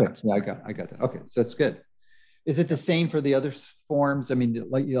 hydrogen ions. Okay. Yeah, I got that. Okay. So that's good. Is it the same for the other forms? I mean,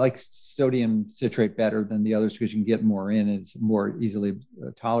 you like sodium citrate better than the others because you can get more in and it's more easily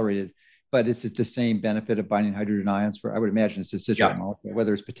tolerated. But is it the same benefit of binding hydrogen ions for? I would imagine it's a citrate molecule,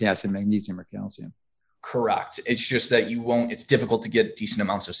 whether it's potassium, magnesium, or calcium. Correct. It's just that it's difficult to get decent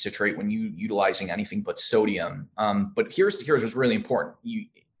amounts of citrate when you utilizing anything but sodium. But here's what's really important.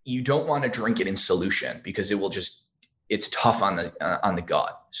 You don't want to drink it in solution because it's tough on the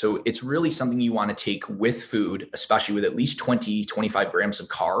gut. So it's really something you want to take with food, especially with at least 25 grams of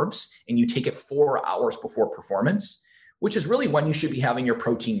carbs, and you take it 4 hours before performance, which is really when you should be having your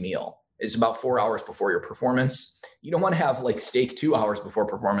protein meal. Is about 4 hours before your performance. You don't want to have like steak 2 hours before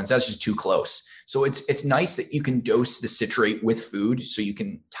performance. That's just too close. So it's nice that you can dose the citrate with food so you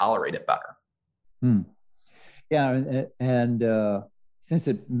can tolerate it better. Yeah, and since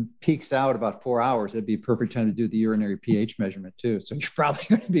it peaks out about 4 hours, it'd be a perfect time to do the urinary pH measurement too. So you're probably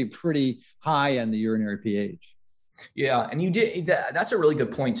going to be pretty high on the urinary pH. Yeah, and that's a really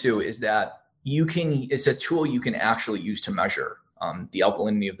good point too. Is that it's a tool you can actually use to measure the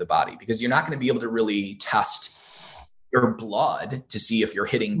alkalinity of the body, because you're not going to be able to really test your blood to see if you're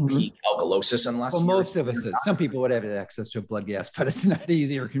hitting peak alkalosis unless most of us, some people would have access to a blood gas, but it's not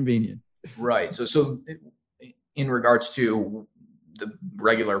easy or convenient. Right. So in regards to the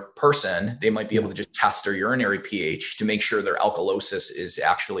regular person, they might be able to just test their urinary pH to make sure their alkalosis is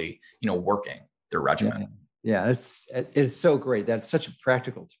actually, working their regimen. Yeah, it's so great. That's such a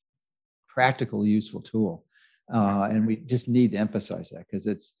practical, useful tool. And we just need to emphasize that because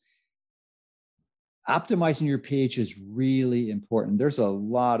it's optimizing your pH is really important. There's a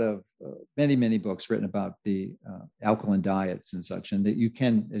lot of many books written about the alkaline diets and such, and that you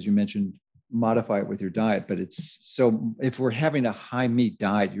can, as you mentioned, modify it with your diet. But if we're having a high meat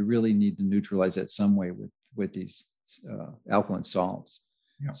diet, you really need to neutralize that some way with these alkaline salts.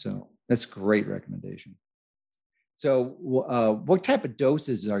 Yeah. So that's a great recommendation. So what type of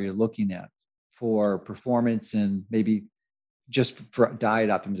doses are you looking at for performance and maybe just for diet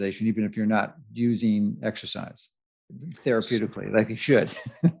optimization, even if you're not using exercise therapeutically like you should?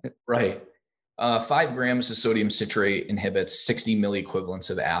 Right. 5 grams of sodium citrate inhibits 60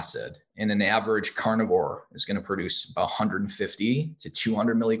 milliequivalents of acid, and an average carnivore is going to produce about 150 to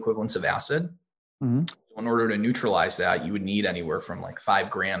 200 milliequivalents of acid. Mm-hmm. In order to neutralize that, you would need anywhere from like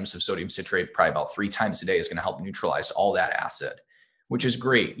 5 grams of sodium citrate, probably about 3 times a day, is going to help neutralize all that acid, which is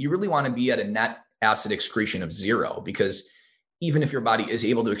great. You really want to be at a net acid excretion of 0, because even if your body is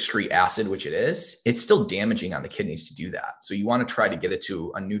able to excrete acid, which it is, it's still damaging on the kidneys to do that. So you want to try to get it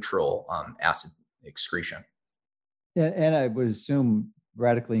to a neutral acid excretion. And I would assume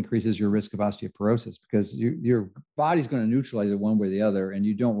radically increases your risk of osteoporosis, because your body's going to neutralize it one way or the other, and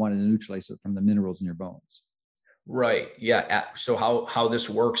you don't want to neutralize it from the minerals in your bones. Right. Yeah. So how this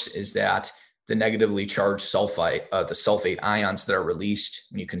works is that the negatively charged the sulfate ions that are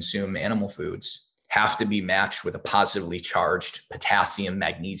released when you consume animal foods have to be matched with a positively charged potassium,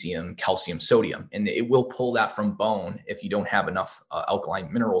 magnesium, calcium, sodium. And it will pull that from bone if you don't have enough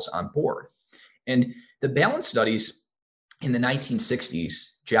alkaline minerals on board. And the balance studies in the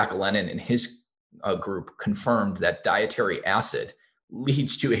 1960s, Jack Lennon and his group confirmed that dietary acid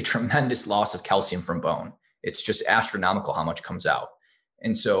leads to a tremendous loss of calcium from bone. It's just astronomical how much comes out.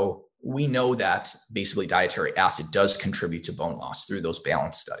 And so we know that basically dietary acid does contribute to bone loss through those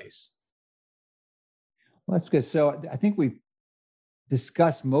balance studies. Well, that's good. So I think we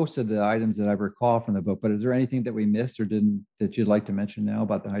discussed most of the items that I recall from the book, but is there anything that we missed or didn't that you'd like to mention now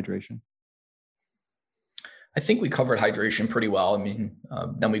about the hydration? I think we covered hydration pretty well. I mean,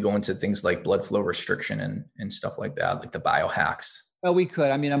 then we go into things like blood flow restriction and stuff like that, like the biohacks. Well, we could.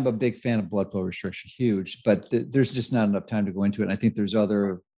 I mean, I'm a big fan of blood flow restriction, huge, but there's just not enough time to go into it. And I think there's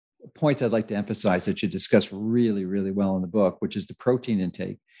other points I'd like to emphasize that you discuss really, really well in the book, which is the protein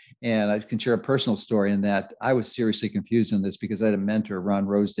intake. And I can share a personal story in that I was seriously confused in this because I had a mentor, Ron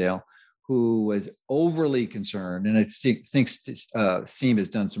Rosedale, who was overly concerned. And I think Seam has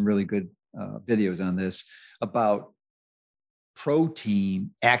done some really good videos on this about protein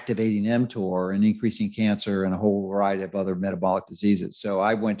activating mTOR and increasing cancer and a whole variety of other metabolic diseases. So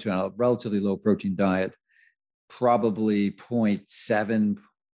I went to a relatively low protein diet, probably 0.7,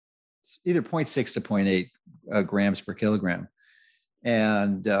 either 0.6 to 0.8 grams per kilogram,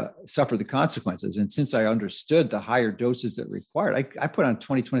 and suffered the consequences. And since I understood the higher doses that required, I put on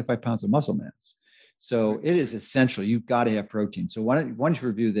 20, 25 pounds of muscle mass. So it is essential. You've got to have protein. So why don't you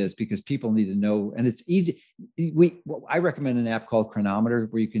review this, because people need to know, and it's easy. I recommend an app called Chronometer,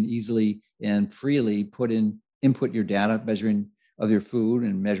 where you can easily and freely input your data, measuring of your food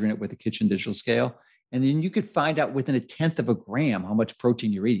and measuring it with the kitchen digital scale. And then you could find out within 1/10 of a gram how much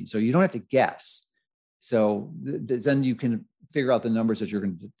protein you're eating. So you don't have to guess. So then you can figure out the numbers that you're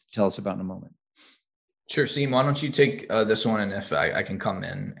going to tell us about in a moment. Sure. Seam, why don't you take this one, and if I can come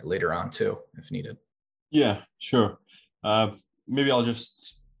in later on too, if needed. Yeah, sure. Maybe I'll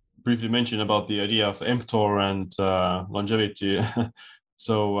just briefly mention about the idea of mTOR and longevity.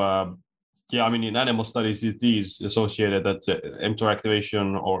 So yeah, I mean, in animal studies, it is associated that mTOR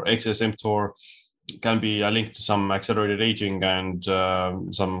activation or excess mTOR can be linked to some accelerated aging and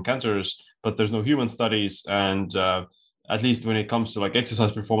some cancers, but there's no human studies. And at least when it comes to like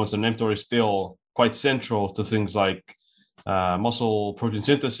exercise performance, and mTOR is still quite central to things like muscle protein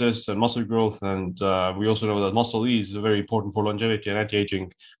synthesis and muscle growth. And we also know that muscle is very important for longevity and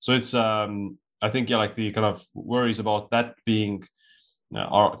anti-aging. So it's, I think, yeah, like the kind of worries about that being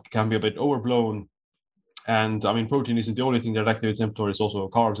can be a bit overblown. And I mean, protein isn't the only thing that activates mTOR. It's also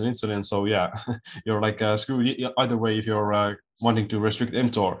carbs and insulin. So yeah, you're like screwed either way if you're wanting to restrict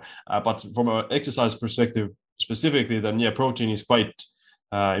mTOR. But from an exercise perspective specifically, then yeah, protein is quite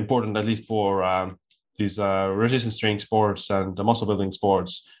important, at least for these resistance training sports and the muscle building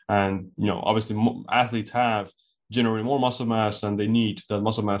sports. And obviously, athletes have generally more muscle mass, and they need that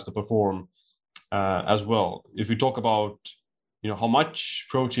muscle mass to perform as well. If we talk about how much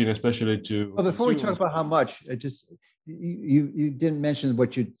protein, especially to. Well, before we talk about how much, you didn't mention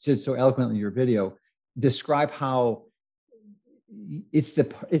what you said so eloquently in your video. Describe how it's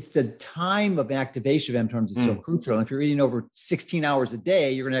the time of activation of mTOR is so crucial. And if you're eating over 16 hours a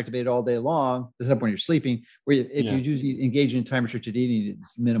day, you're going to activate it all day long, except when you're sleeping. Where if you do engage in time restricted eating,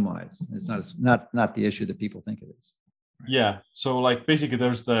 it's minimized. It's not the issue that people think it is. Yeah. So like basically,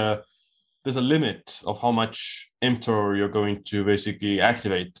 there's a limit of how much mTOR you're going to basically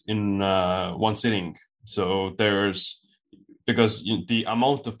activate in one sitting. So because the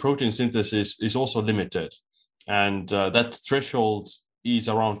amount of protein synthesis is also limited. And that threshold is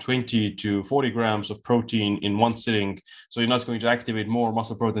around 20 to 40 grams of protein in one sitting. So you're not going to activate more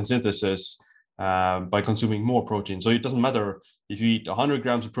muscle protein synthesis by consuming more protein. So it doesn't matter if you eat 100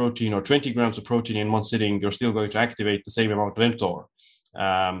 grams of protein or 20 grams of protein in one sitting, you're still going to activate the same amount of mTOR.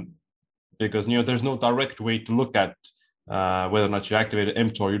 Because there's no direct way to look at whether or not you activated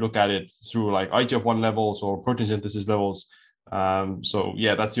mTOR. You look at it through like IGF-1 levels or protein synthesis levels. So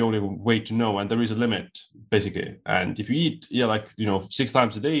yeah, that's the only way to know, and there is a limit basically. And if you eat 6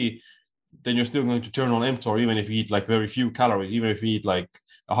 times a day, then you're still going to turn on mTOR, even if you eat like very few calories. Even if you eat like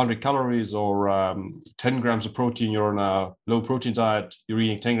 100 calories or 10 grams of protein, you're on a low protein diet, you're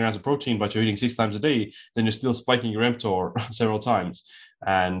eating 10 grams of protein, but you're eating 6 times a day, then you're still spiking your mTOR several times.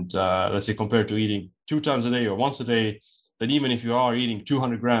 And let's say compared to eating 2 times a day or once a day, then even if you are eating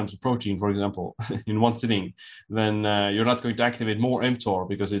 200 grams of protein, for example, in one sitting, then you're not going to activate more mTOR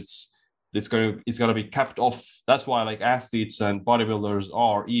because it's going to be capped off. That's why like athletes and bodybuilders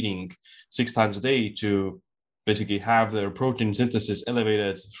are eating 6 times a day to basically have their protein synthesis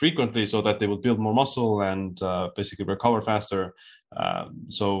elevated frequently so that they will build more muscle and basically recover faster.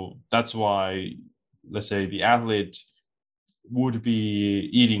 So that's why, let's say, the athlete would be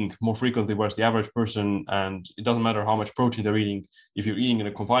eating more frequently, whereas the average person, and it doesn't matter how much protein they're eating, if you're eating in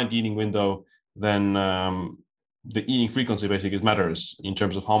a confined eating window, then the eating frequency basically matters in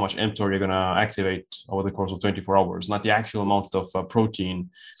terms of how much mTOR you're going to activate over the course of 24 hours, not the actual amount of protein.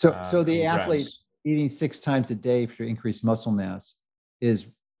 So the athlete eating 6 times a day for increased muscle mass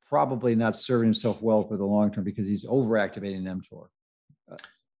is probably not serving himself well for the long term because he's overactivating mTOR.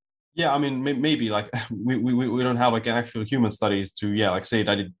 Yeah, I mean, maybe like we don't have like actual human studies to say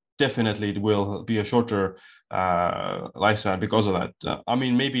that it definitely will be a shorter lifespan because of that. I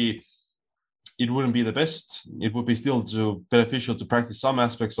mean, maybe it wouldn't be the best. It would be still beneficial to practice some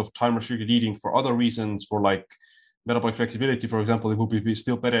aspects of time restricted eating for other reasons, for like metabolic flexibility, for example. It would be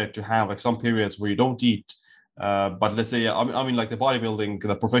still better to have like some periods where you don't eat. But let's say, I mean, like the bodybuilding,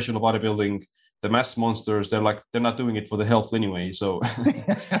 the professional bodybuilding, the mass monsters, they're not doing it for the health anyway. So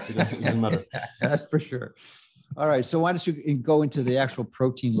it doesn't matter. That's for sure. All right. So why don't you go into the actual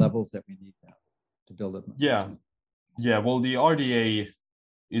protein levels that we need now to build up? Yeah. Well, the RDA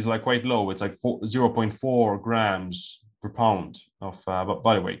is like quite low. It's like 0.4 grams per pound of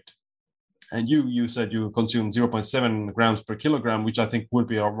body weight. And you said you consume 0.7 grams per kilogram, which I think would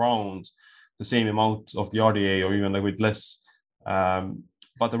be around the same amount of the RDA or even a bit less.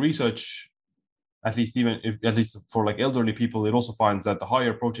 But the research, at least for like elderly people, it also finds that the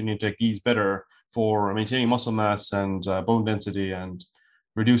higher protein intake is better for maintaining muscle mass and bone density and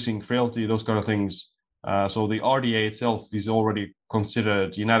reducing frailty, those kind of things. So the RDA itself is already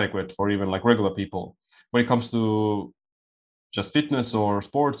considered inadequate for even like regular people. When it comes to just fitness or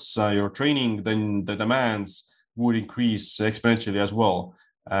sports, your training, then the demands would increase exponentially as well.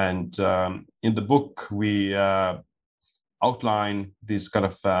 And in the book, we outline these kind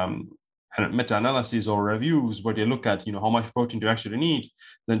of meta-analyses or reviews where they look at, how much protein do you actually need.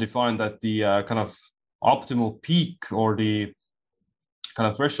 Then they find that the kind of optimal peak or the kind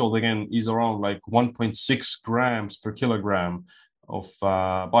of threshold again is around like 1.6 grams per kilogram of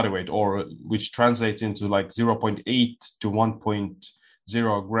body weight, or which translates into like 0.8 to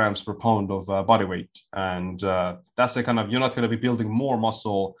 1.0 grams per pound of body weight. And that's the kind of, you're not going to be building more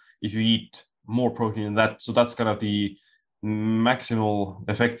muscle if you eat more protein than that. So that's kind of the maximal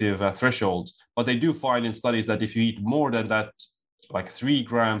effective threshold. But they do find in studies that if you eat more than that, like 3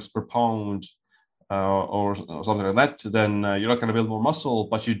 grams per pound or something like that, then you're not going to build more muscle,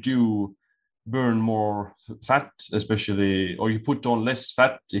 but you do burn more fat, especially, or you put on less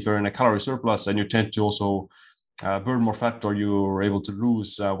fat if you're in a calorie surplus, and you tend to also burn more fat, or you're able to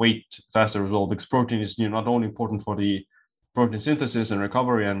lose weight faster as well, because protein is not only important for the protein synthesis and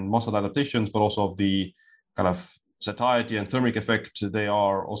recovery and muscle adaptations, but also of the kind of satiety and thermic effect. They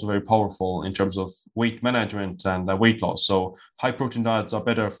are also very powerful in terms of weight management and weight loss. So high protein diets are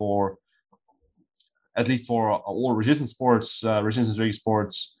better for, at least for all resistance sports, resistance training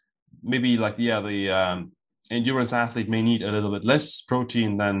sports. Maybe like the endurance athlete may need a little bit less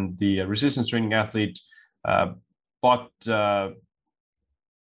protein than the resistance training athlete, but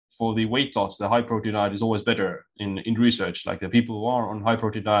for the weight loss, the high protein diet is always better in research. Like the people who are on high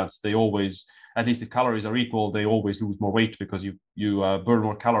protein diets, they always, at least if calories are equal, they always lose more weight because you burn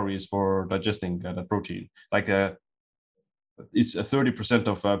more calories for digesting that protein. Like it's 30%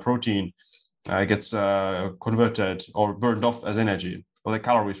 of protein gets converted or burned off as energy, or the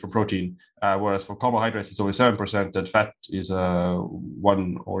calories from protein, whereas for carbohydrates it's only 7%, and fat is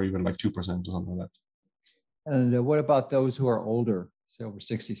 1 or even like 2% or something like that. And what about those who are older, say over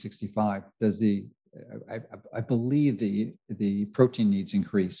 60, 65? Does I believe the protein needs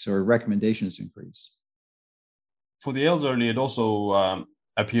increase, or recommendations increase? For the elderly, it also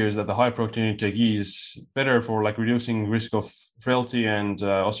appears that the high protein intake is better for like reducing risk of frailty and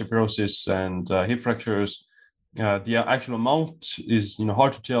osteoporosis and hip fractures. The actual amount is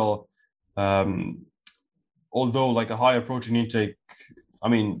hard to tell. Although like a higher protein intake, I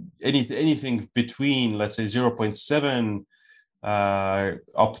mean anything between, let's say, 0.7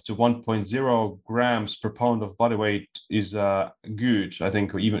 up to 1.0 grams per pound of body weight is good. I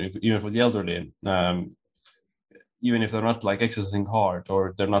think even for the elderly, even if they're not like exercising hard,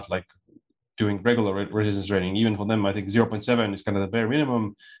 or they're not like doing regular resistance training, even for them, I think 0.7 is kind of the bare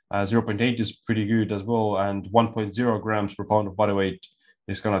minimum. 0.8 is pretty good as well. And 1.0 grams per pound of body weight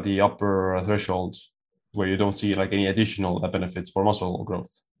is kind of the upper threshold where you don't see like any additional benefits for muscle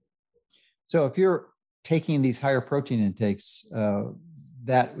growth. So if you're taking these higher protein intakes,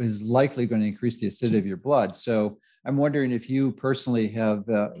 that is likely going to increase the acidity of your blood. So I'm wondering if you personally have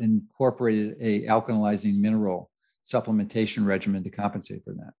incorporated a alkalizing mineral supplementation regimen to compensate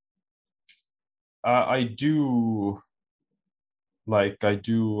for that. I do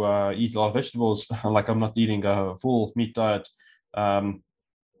eat a lot of vegetables. Like I'm not eating a full meat diet.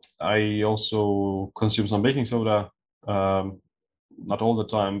 I also consume some baking soda, not all the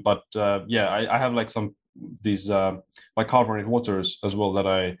time, but I have like some these bicarbonated waters as well that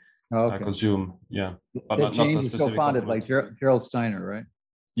I consume. Yeah, but that James is so fond of, like Gerald Steiner, right?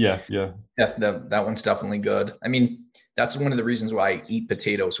 Yeah. That one's definitely good. I mean, that's one of the reasons why I eat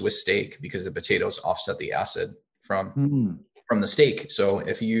potatoes with steak, because the potatoes offset the acid from the steak. So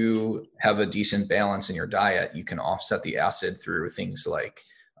if you have a decent balance in your diet, you can offset the acid through things like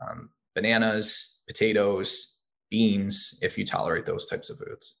bananas, potatoes, beans, if you tolerate those types of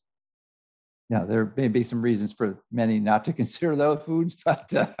foods. Yeah, there may be some reasons for many not to consider those foods,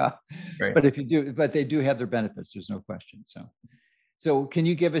 but right. But if you do, but they do have their benefits. There's no question. So can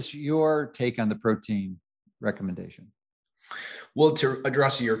you give us your take on the protein recommendation? Well, to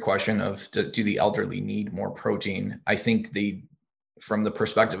address your question of do the elderly need more protein, I think from the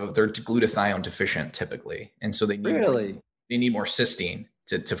perspective of they're glutathione deficient typically, and so they need more cysteine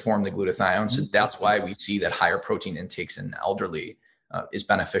to form the glutathione. So that's why we see that higher protein intakes in elderly is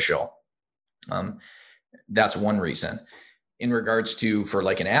beneficial. That's one reason. In regards to for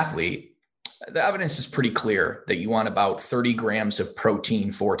like an athlete, the evidence is pretty clear that you want about 30 grams of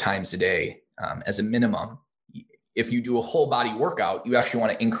protein 4 times a day as a minimum. If you do a whole body workout, you actually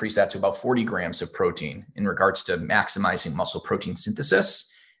want to increase that to about 40 grams of protein in regards to maximizing muscle protein synthesis.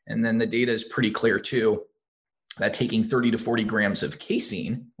 And then the data is pretty clear too, that taking 30 to 40 grams of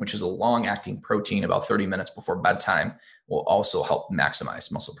casein, which is a long-acting protein about 30 minutes before bedtime, will also help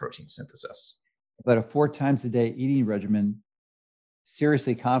maximize muscle protein synthesis. But a 4 times a day eating regimen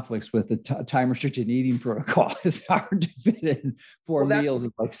seriously conflicts with the time-restricted eating protocol. It's hard to fit in 4 meals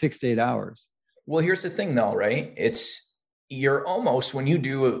in like 6 to 8 hours. Well, here's the thing though, right? You're almost, when you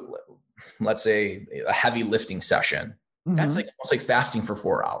do, let's say, a heavy lifting session, that's like almost like fasting for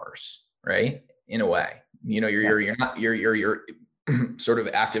 4 hours, right? In a way, you're sort of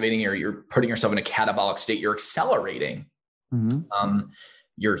activating, or you're putting yourself in a catabolic state, you're accelerating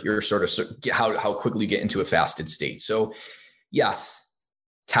your sort of how quickly you get into a fasted state. So yes,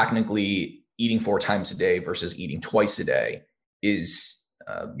 technically eating 4 times a day versus eating twice a day is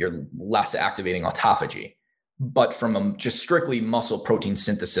you're less activating autophagy. But from a just strictly muscle protein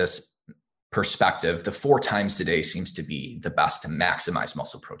synthesis perspective, the 4 times a day seems to be the best to maximize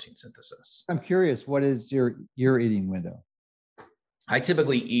muscle protein synthesis. I'm curious, what is your eating window? I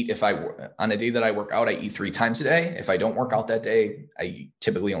typically eat, on a day that I work out, I eat 3 times a day. If I don't work out that day, I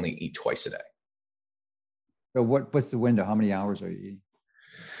typically only eat twice a day. So what's the window? How many hours are you eating?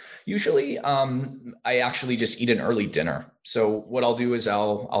 Usually, I actually just eat an early dinner. So what I'll do is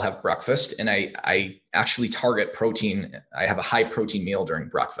I'll have breakfast, and I actually target protein. I have a high protein meal during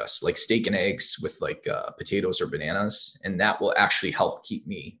breakfast, like steak and eggs with like potatoes or bananas, and that will actually help keep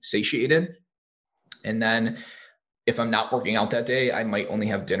me satiated. And then if I'm not working out that day, I might only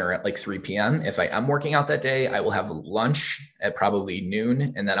have dinner at like 3 p.m. If I am working out that day, I will have lunch at probably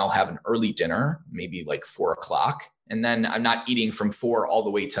noon, and then I'll have an early dinner, maybe like 4 o'clock. And then I'm not eating from 4 all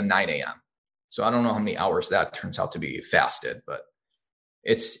the way to 9 a.m. So I don't know how many hours that turns out to be fasted, but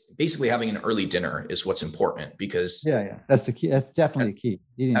it's basically having an early dinner is what's important, because that's the key. That's definitely the key.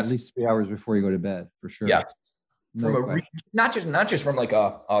 Eating at least 3 hours before you go to bed, for sure. Yes. From not just from like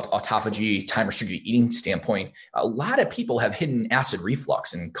a autophagy, time restricted eating standpoint, a lot of people have hidden acid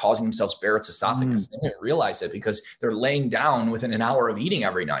reflux and causing themselves Barrett's esophagus. They didn't realize it because they're laying down within an hour of eating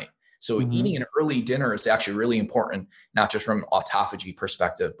every night. So eating an early dinner is actually really important, not just from autophagy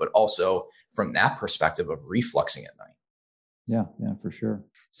perspective, but also from that perspective of refluxing at night. Yeah, for sure.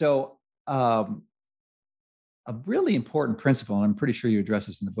 So a really important principle, and I'm pretty sure you address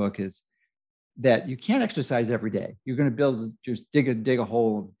this in the book, is that you can't exercise every day. You're going to build, just dig a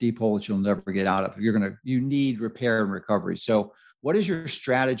hole, deep hole that you'll never get out of. You need repair and recovery. So what is your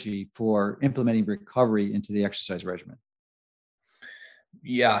strategy for implementing recovery into the exercise regimen?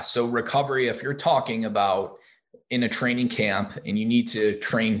 Yeah. So recovery, if you're talking about in a training camp and you need to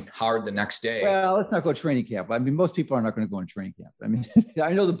train hard the next day. Well, let's not go training camp. I mean, most people are not going to go in training camp. I mean,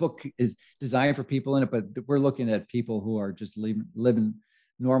 I know the book is designed for people in it, but we're looking at people who are just living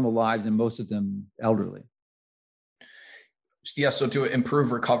normal lives, and most of them elderly. Yeah. So to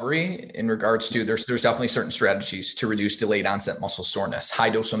improve recovery in regards to, there's definitely certain strategies to reduce delayed onset muscle soreness.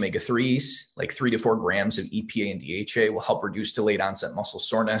 High dose omega-3s, like 3 to 4 grams of EPA and DHA, will help reduce delayed onset muscle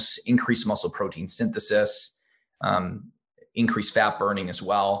soreness, increase muscle protein synthesis, increase fat burning as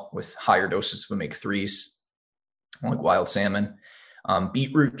well with higher doses of omega-3s, like wild salmon.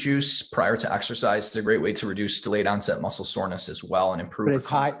 Beetroot juice prior to exercise is a great way to reduce delayed onset muscle soreness as well and improve. But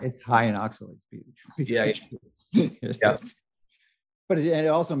it's high in oxalates. Yeah. Yes. But it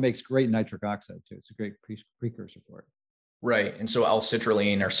also makes great nitric oxide too. It's a great precursor for it. Right. And so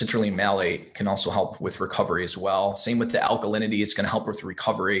L-citrulline or citrulline malate can also help with recovery as well. Same with the alkalinity. It's going to help with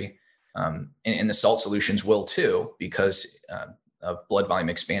recovery. And the salt solutions will too, because of blood volume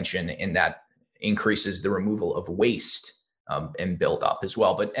expansion, and that increases the removal of waste and build up as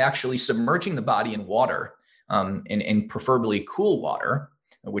well. But actually submerging the body in water and preferably cool water,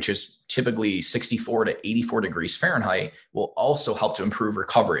 which is typically 64 to 84 degrees Fahrenheit, will also help to improve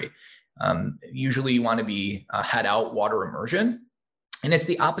recovery. Usually you want to be head out water immersion. And it's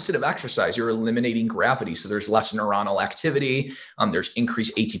the opposite of exercise. You're eliminating gravity. So there's less neuronal activity. There's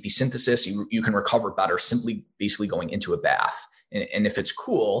increased ATP synthesis. You can recover better simply basically going into a bath. And if it's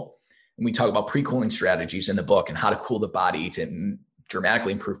cool, and we talk about pre-cooling strategies in the book and how to cool the body to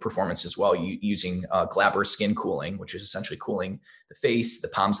dramatically improve performance as well, using Glaber skin cooling, which is essentially cooling the face, the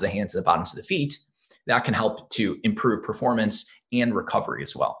palms of the hands, and the bottoms of the feet. That can help to improve performance and recovery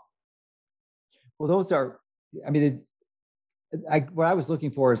as well. Well, those are, I mean, what I was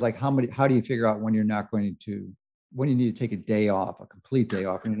looking for is like how do you figure out when you're not going to, when you need to take a day off, a complete day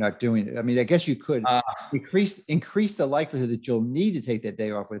off, and you're not doing it? I mean, I guess you could increase the likelihood that you'll need to take that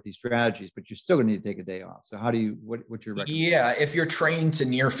day off with these strategies, but you're still going to need to take a day off. So how do you, what's your recommendation? Yeah, if you're trained to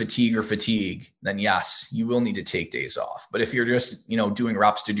near fatigue or fatigue, then yes, you will need to take days off. But if you're just, doing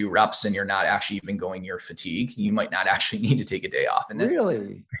reps to do reps and you're not actually even going near fatigue, you might not actually need to take a day off. And then,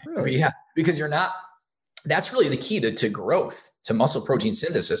 really? Yeah, because you're not. That's really the key to growth, to muscle protein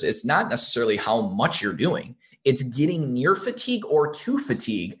synthesis. It's not necessarily how much you're doing. It's getting near fatigue or to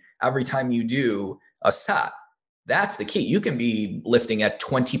fatigue every time you do a set. That's the key. You can be lifting at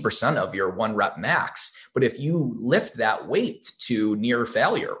 20% of your 1 rep max, but if you lift that weight to near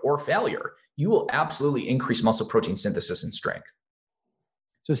failure or failure, you will absolutely increase muscle protein synthesis and strength.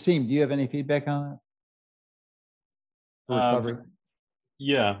 So Siim, do you have any feedback on that?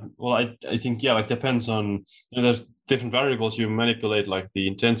 Yeah, well, I think, yeah, like depends on, there's different variables you manipulate, like the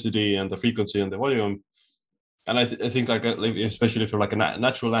intensity and the frequency and the volume. And I think like especially if you're like a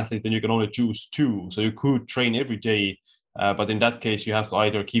natural athlete, then you can only choose two. So you could train every day, but in that case, you have to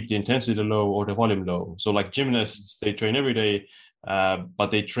either keep the intensity low or the volume low. So like gymnasts, they train every day, but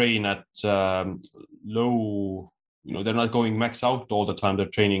they train at low. They're not going max out all the time. They're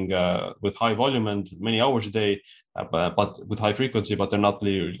training with high volume and many hours a day, but with high frequency. But they're not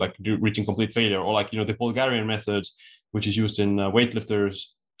really, like reaching complete failure. Or like the Bulgarian method, which is used in weightlifters,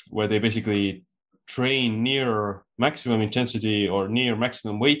 where they basically train near maximum intensity or near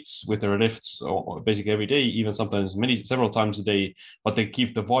maximum weights with their lifts, or basically every day, even sometimes several times a day, but they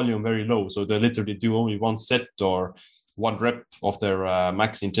keep the volume very low. So they literally do only one set or one rep of their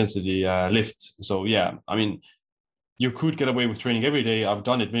max intensity lift. So yeah, I mean, you could get away with training every day. I've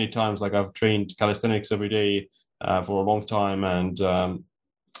done it many times. Like I've trained calisthenics every day for a long time. And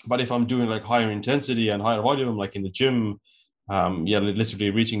but if I'm doing like higher intensity and higher volume, like in the gym, literally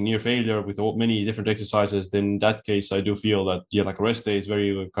reaching near failure with many different exercises, then in that case, I do feel that, like a rest day is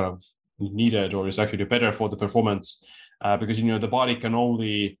very kind of needed, or is actually better for the performance, because, the body can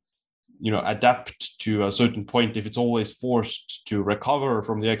only, adapt to a certain point. If it's always forced to recover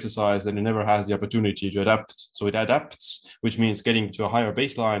from the exercise, then it never has the opportunity to adapt. So it adapts, which means getting to a higher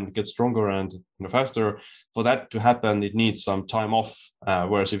baseline, get stronger and faster. For that to happen, it needs some time off.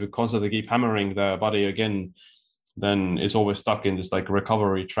 Whereas if you constantly keep hammering the body again, then it's always stuck in this like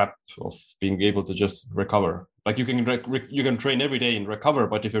recovery trap of being able to just recover. Like you can train every day and recover,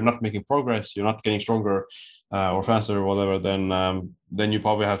 but if you're not making progress, you're not getting stronger or faster or whatever, then you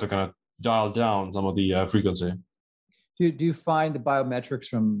probably have to kind of dial down some of the frequency. Do you find the biometrics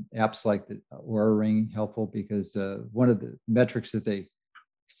from apps like the Oura Ring helpful? Because one of the metrics that they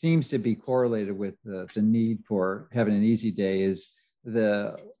seems to be correlated with the need for having an easy day is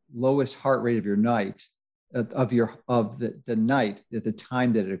the lowest heart rate of your night, of the night at the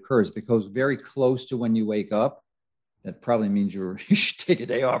time that it occurs. If it goes very close to when you wake up, that probably means you should take a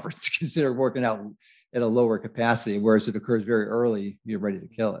day off or consider working out at a lower capacity. Whereas if it occurs very early, you're ready to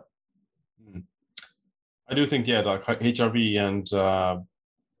kill it. I do think, like HRV and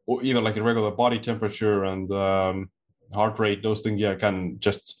or even like a regular body temperature and heart rate, those things, can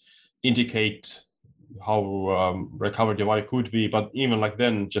just indicate how recovered your body could be. But even like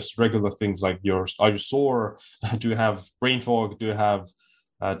then, just regular things like are you sore? Do you have brain fog? Do you have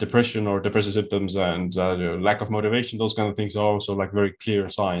depression or depressive symptoms and lack of motivation? Those kind of things are also like very clear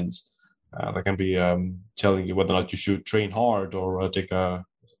signs that can be telling you whether or not you should train hard or take a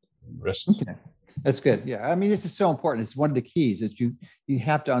rest. Okay. That's good. Yeah. I mean, this is so important. It's one of the keys that you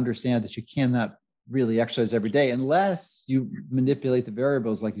have to understand that you cannot really exercise every day unless you manipulate the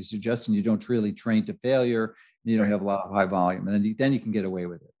variables like you suggest, and you don't really train to failure, and you don't have a lot of high volume, and then you can get away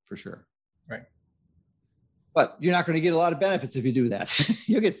with it for sure. Right. But you're not going to get a lot of benefits if you do that.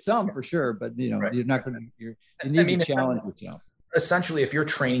 You'll get some for sure, but right. You're not going to. You need to challenge yourself. Essentially, if you're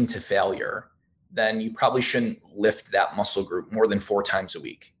training to failure, then you probably shouldn't lift that muscle group more than 4 times a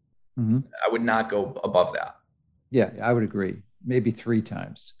week. Mm-hmm. I would not go above that. Yeah, I would agree. Maybe 3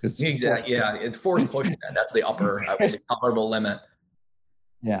 times, because 4 is pushing that. That's the upper, I would say, tolerable limit.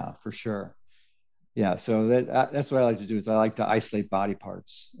 Yeah, for sure. Yeah, so that's what I like to do. Is I like to isolate body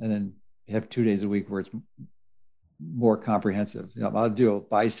parts and then have 2 days a week where it's more comprehensive. I'll do a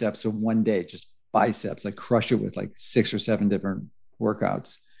biceps in one day, just biceps, like crush it with like 6 or 7 different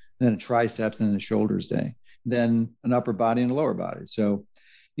workouts, and then a triceps, and then a shoulders day, then an upper body and a lower body. So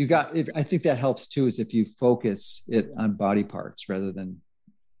I think that helps too, is if you focus it on body parts rather than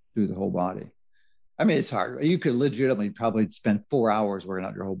through the whole body. I mean, it's hard. You could legitimately probably spend 4 hours working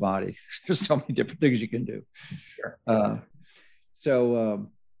out your whole body. There's so many different things you can do. Sure. All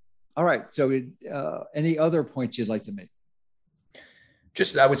right. So any other points you'd like to make?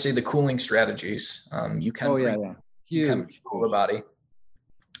 Just, I would say the cooling strategies. You can cool the body.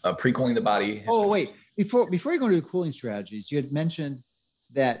 Pre-cooling the body. Wait. Before you go into the cooling strategies, you had mentioned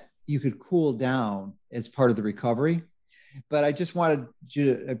that you could cool down as part of the recovery, but I just I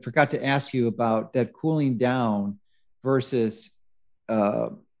forgot to ask you about that cooling down versus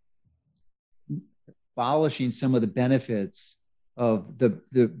abolishing some of the benefits of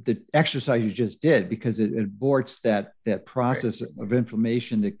the exercise you just did, because it aborts that process of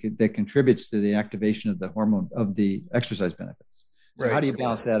inflammation that contributes to the activation of the hormone of the exercise benefits. So how do you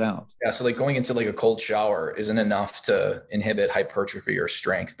balance that out? Yeah, so like going into like a cold shower isn't enough to inhibit hypertrophy or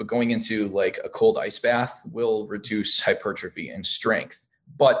strength, but going into like a cold ice bath will reduce hypertrophy and strength,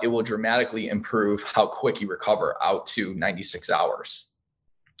 but it will dramatically improve how quick you recover out to 96 hours.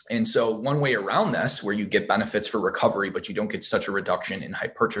 And so one way around this, where you get benefits for recovery, but you don't get such a reduction in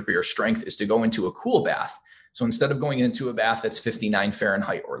hypertrophy or strength, is to go into a cool bath. So instead of going into a bath that's 59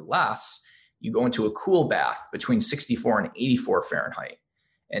 Fahrenheit or less, you go into a cool bath between 64 and 84 Fahrenheit.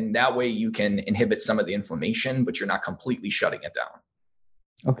 And that way you can inhibit some of the inflammation, but you're not completely shutting it down.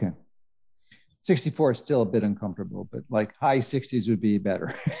 Okay. 64 is still a bit uncomfortable, but like high 60s would be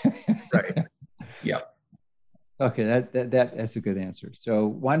better. Right. Yeah. Okay, that's a good answer. So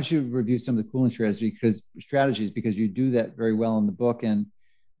why don't you review some of the cooling strategies because you do that very well in the book and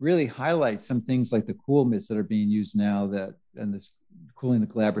really highlight some things like the cool mitts that are being used now and this cooling the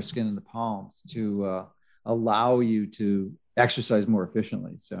glabrous skin in the palms to allow you to exercise more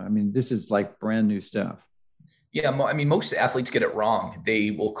efficiently. So, I mean, this is like brand new stuff. Yeah, I mean, most athletes get it wrong.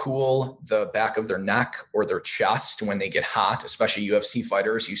 They will cool the back of their neck or their chest when they get hot, especially UFC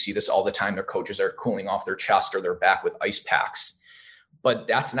fighters. You see this all the time. Their coaches are cooling off their chest or their back with ice packs. But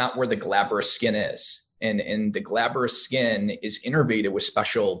that's not where the glabrous skin is. And the glabrous skin is innervated with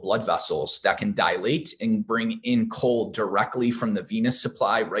special blood vessels that can dilate and bring in cold directly from the venous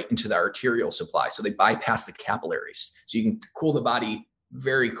supply right into the arterial supply. So they bypass the capillaries. So you can cool the body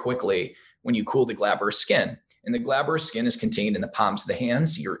very quickly when you cool the glabrous skin. And the glabrous skin is contained in the palms of the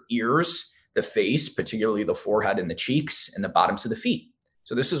hands, your ears, the face, particularly the forehead and the cheeks, and the bottoms of the feet.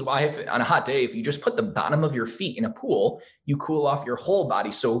 So this is why on a hot day, if you just put the bottom of your feet in a pool, you cool off your whole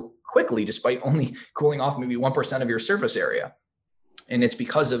body so quickly, despite only cooling off maybe 1% of your surface area. And it's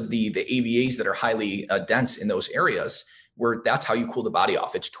because of the AVAs that are highly dense in those areas where that's how you cool the body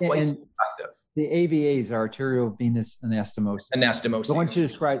off. It's twice effective. The AVAs are arteriovenous anastomosis. Anastomosis. So why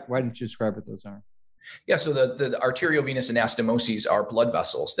don't you describe what those are? Yeah, so the arteriovenous anastomoses are blood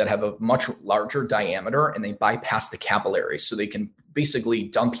vessels that have a much larger diameter and they bypass the capillaries. So they can basically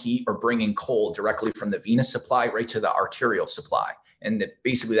dump heat or bring in cold directly from the venous supply right to the arterial supply. And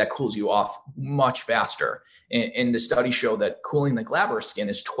basically that cools you off much faster. And the studies show that cooling the glabrous skin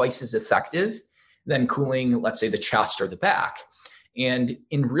is twice as effective than cooling, let's say, the chest or the back. And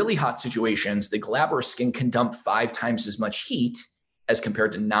in really hot situations, the glabrous skin can dump 5 times as much heat as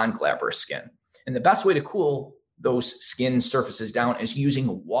compared to non-glabrous skin. And the best way to cool those skin surfaces down is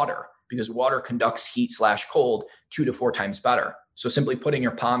using water because water conducts heat/cold 2 to 4 times better. So simply putting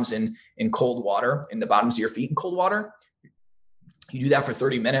your palms in cold water and the bottoms of your feet in cold water, you do that for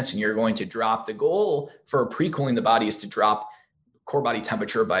 30 minutes and you're going to drop. The goal for pre-cooling the body is to drop core body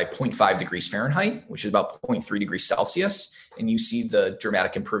temperature by 0.5 degrees Fahrenheit, which is about 0.3 degrees Celsius. And you see the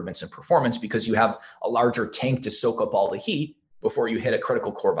dramatic improvements in performance because you have a larger tank to soak up all the heat before you hit a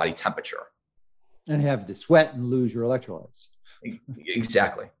critical core body temperature. And have to sweat and lose your electrolytes.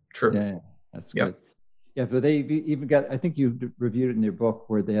 Exactly. True. Yeah, that's good. Yeah, but they've even got, I think you reviewed it in your book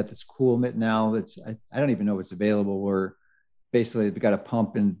where they have this cool mitt now that's, I don't even know if it's available, where basically they've got a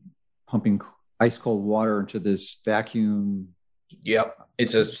pumping ice cold water into this vacuum. Yep.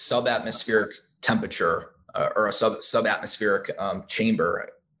 It's a subatmospheric temperature or a subatmospheric chamber,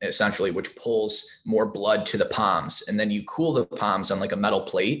 essentially, which pulls more blood to the palms. And then you cool the palms on like a metal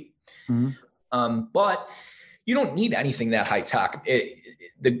plate. Mm-hmm. But you don't need anything that high tech.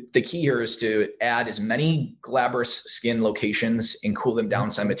 The key here is to add as many glabrous skin locations and cool them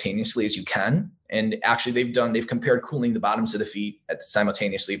down simultaneously as you can. And actually they've compared cooling the bottoms of the feet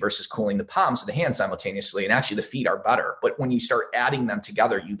simultaneously versus cooling the palms of the hands simultaneously. And actually the feet are better, but when you start adding them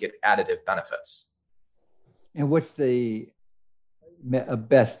together, you get additive benefits. And what's the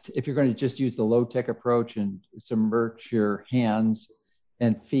best, if you're going to just use the low tech approach and submerge your hands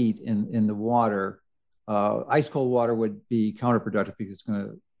and feet in the water, ice cold water would be counterproductive because it's going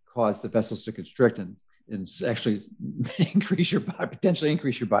to cause the vessels to constrict and actually potentially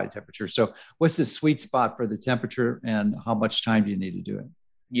increase your body temperature. So what's the sweet spot for the temperature and how much time do you need to do it?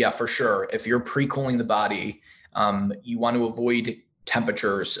 Yeah, for sure. If you're pre-cooling the body, you want to avoid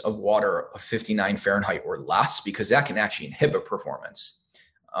temperatures of water of 59 Fahrenheit or less because that can actually inhibit performance.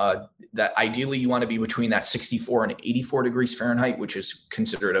 That ideally you want to be between that 64 and 84 degrees Fahrenheit, which is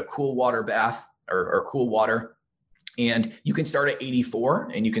considered a cool water bath or cool water. And you can start at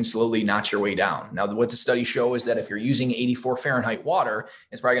 84 and you can slowly notch your way down. Now, what the studies show is that if you're using 84 Fahrenheit water,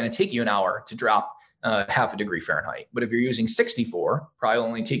 it's probably going to take you an hour to drop half a degree Fahrenheit. But if you're using 64, probably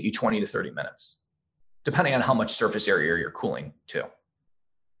only take you 20 to 30 minutes, depending on how much surface area you're cooling to.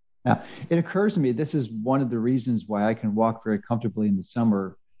 Now, it occurs to me, this is one of the reasons why I can walk very comfortably in the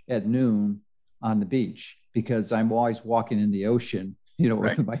summer at noon on the beach, because I'm always walking in the ocean,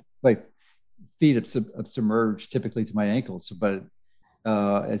 right, with my feet submerged typically to my ankles. But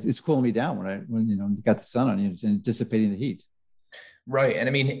it's cooling me down when you got the sun on you and dissipating the heat. Right. And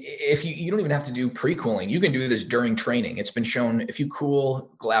I mean, if you don't even have to do pre-cooling, you can do this during training. It's been shown if you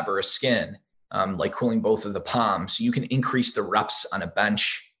cool glabrous skin, like cooling both of the palms, you can increase the reps on a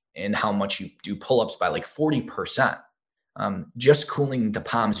bench and how much you do pull-ups by like 40%. Just cooling the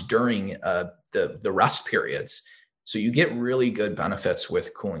palms during the rest periods. So you get really good benefits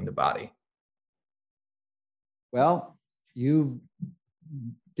with cooling the body. Well, you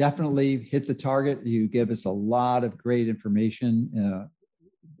definitely hit the target. You give us a lot of great information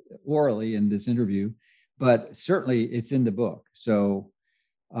orally in this interview, but certainly it's in the book. So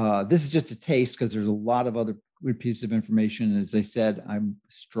this is just a taste, because there's a lot of other good pieces of information. As I said, I'm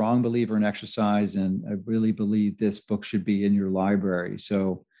a strong believer in exercise, and I really believe this book should be in your library.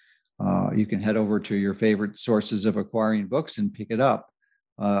 So you can head over to your favorite sources of acquiring books and pick it up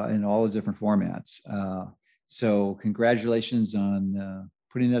in all the different formats. So congratulations on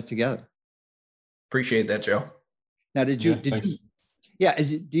putting that together. Appreciate that, Joe. Now, do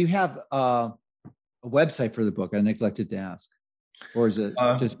you have a website for the book? I neglected to ask. Or is it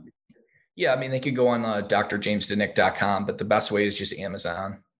just? Yeah, I mean, they could go on drjamesdenick.com, but the best way is just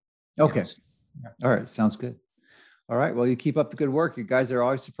Amazon. Okay. All right. Sounds good. All right. Well, you keep up the good work. You guys are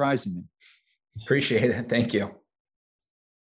always surprising me. Appreciate it. Thank you.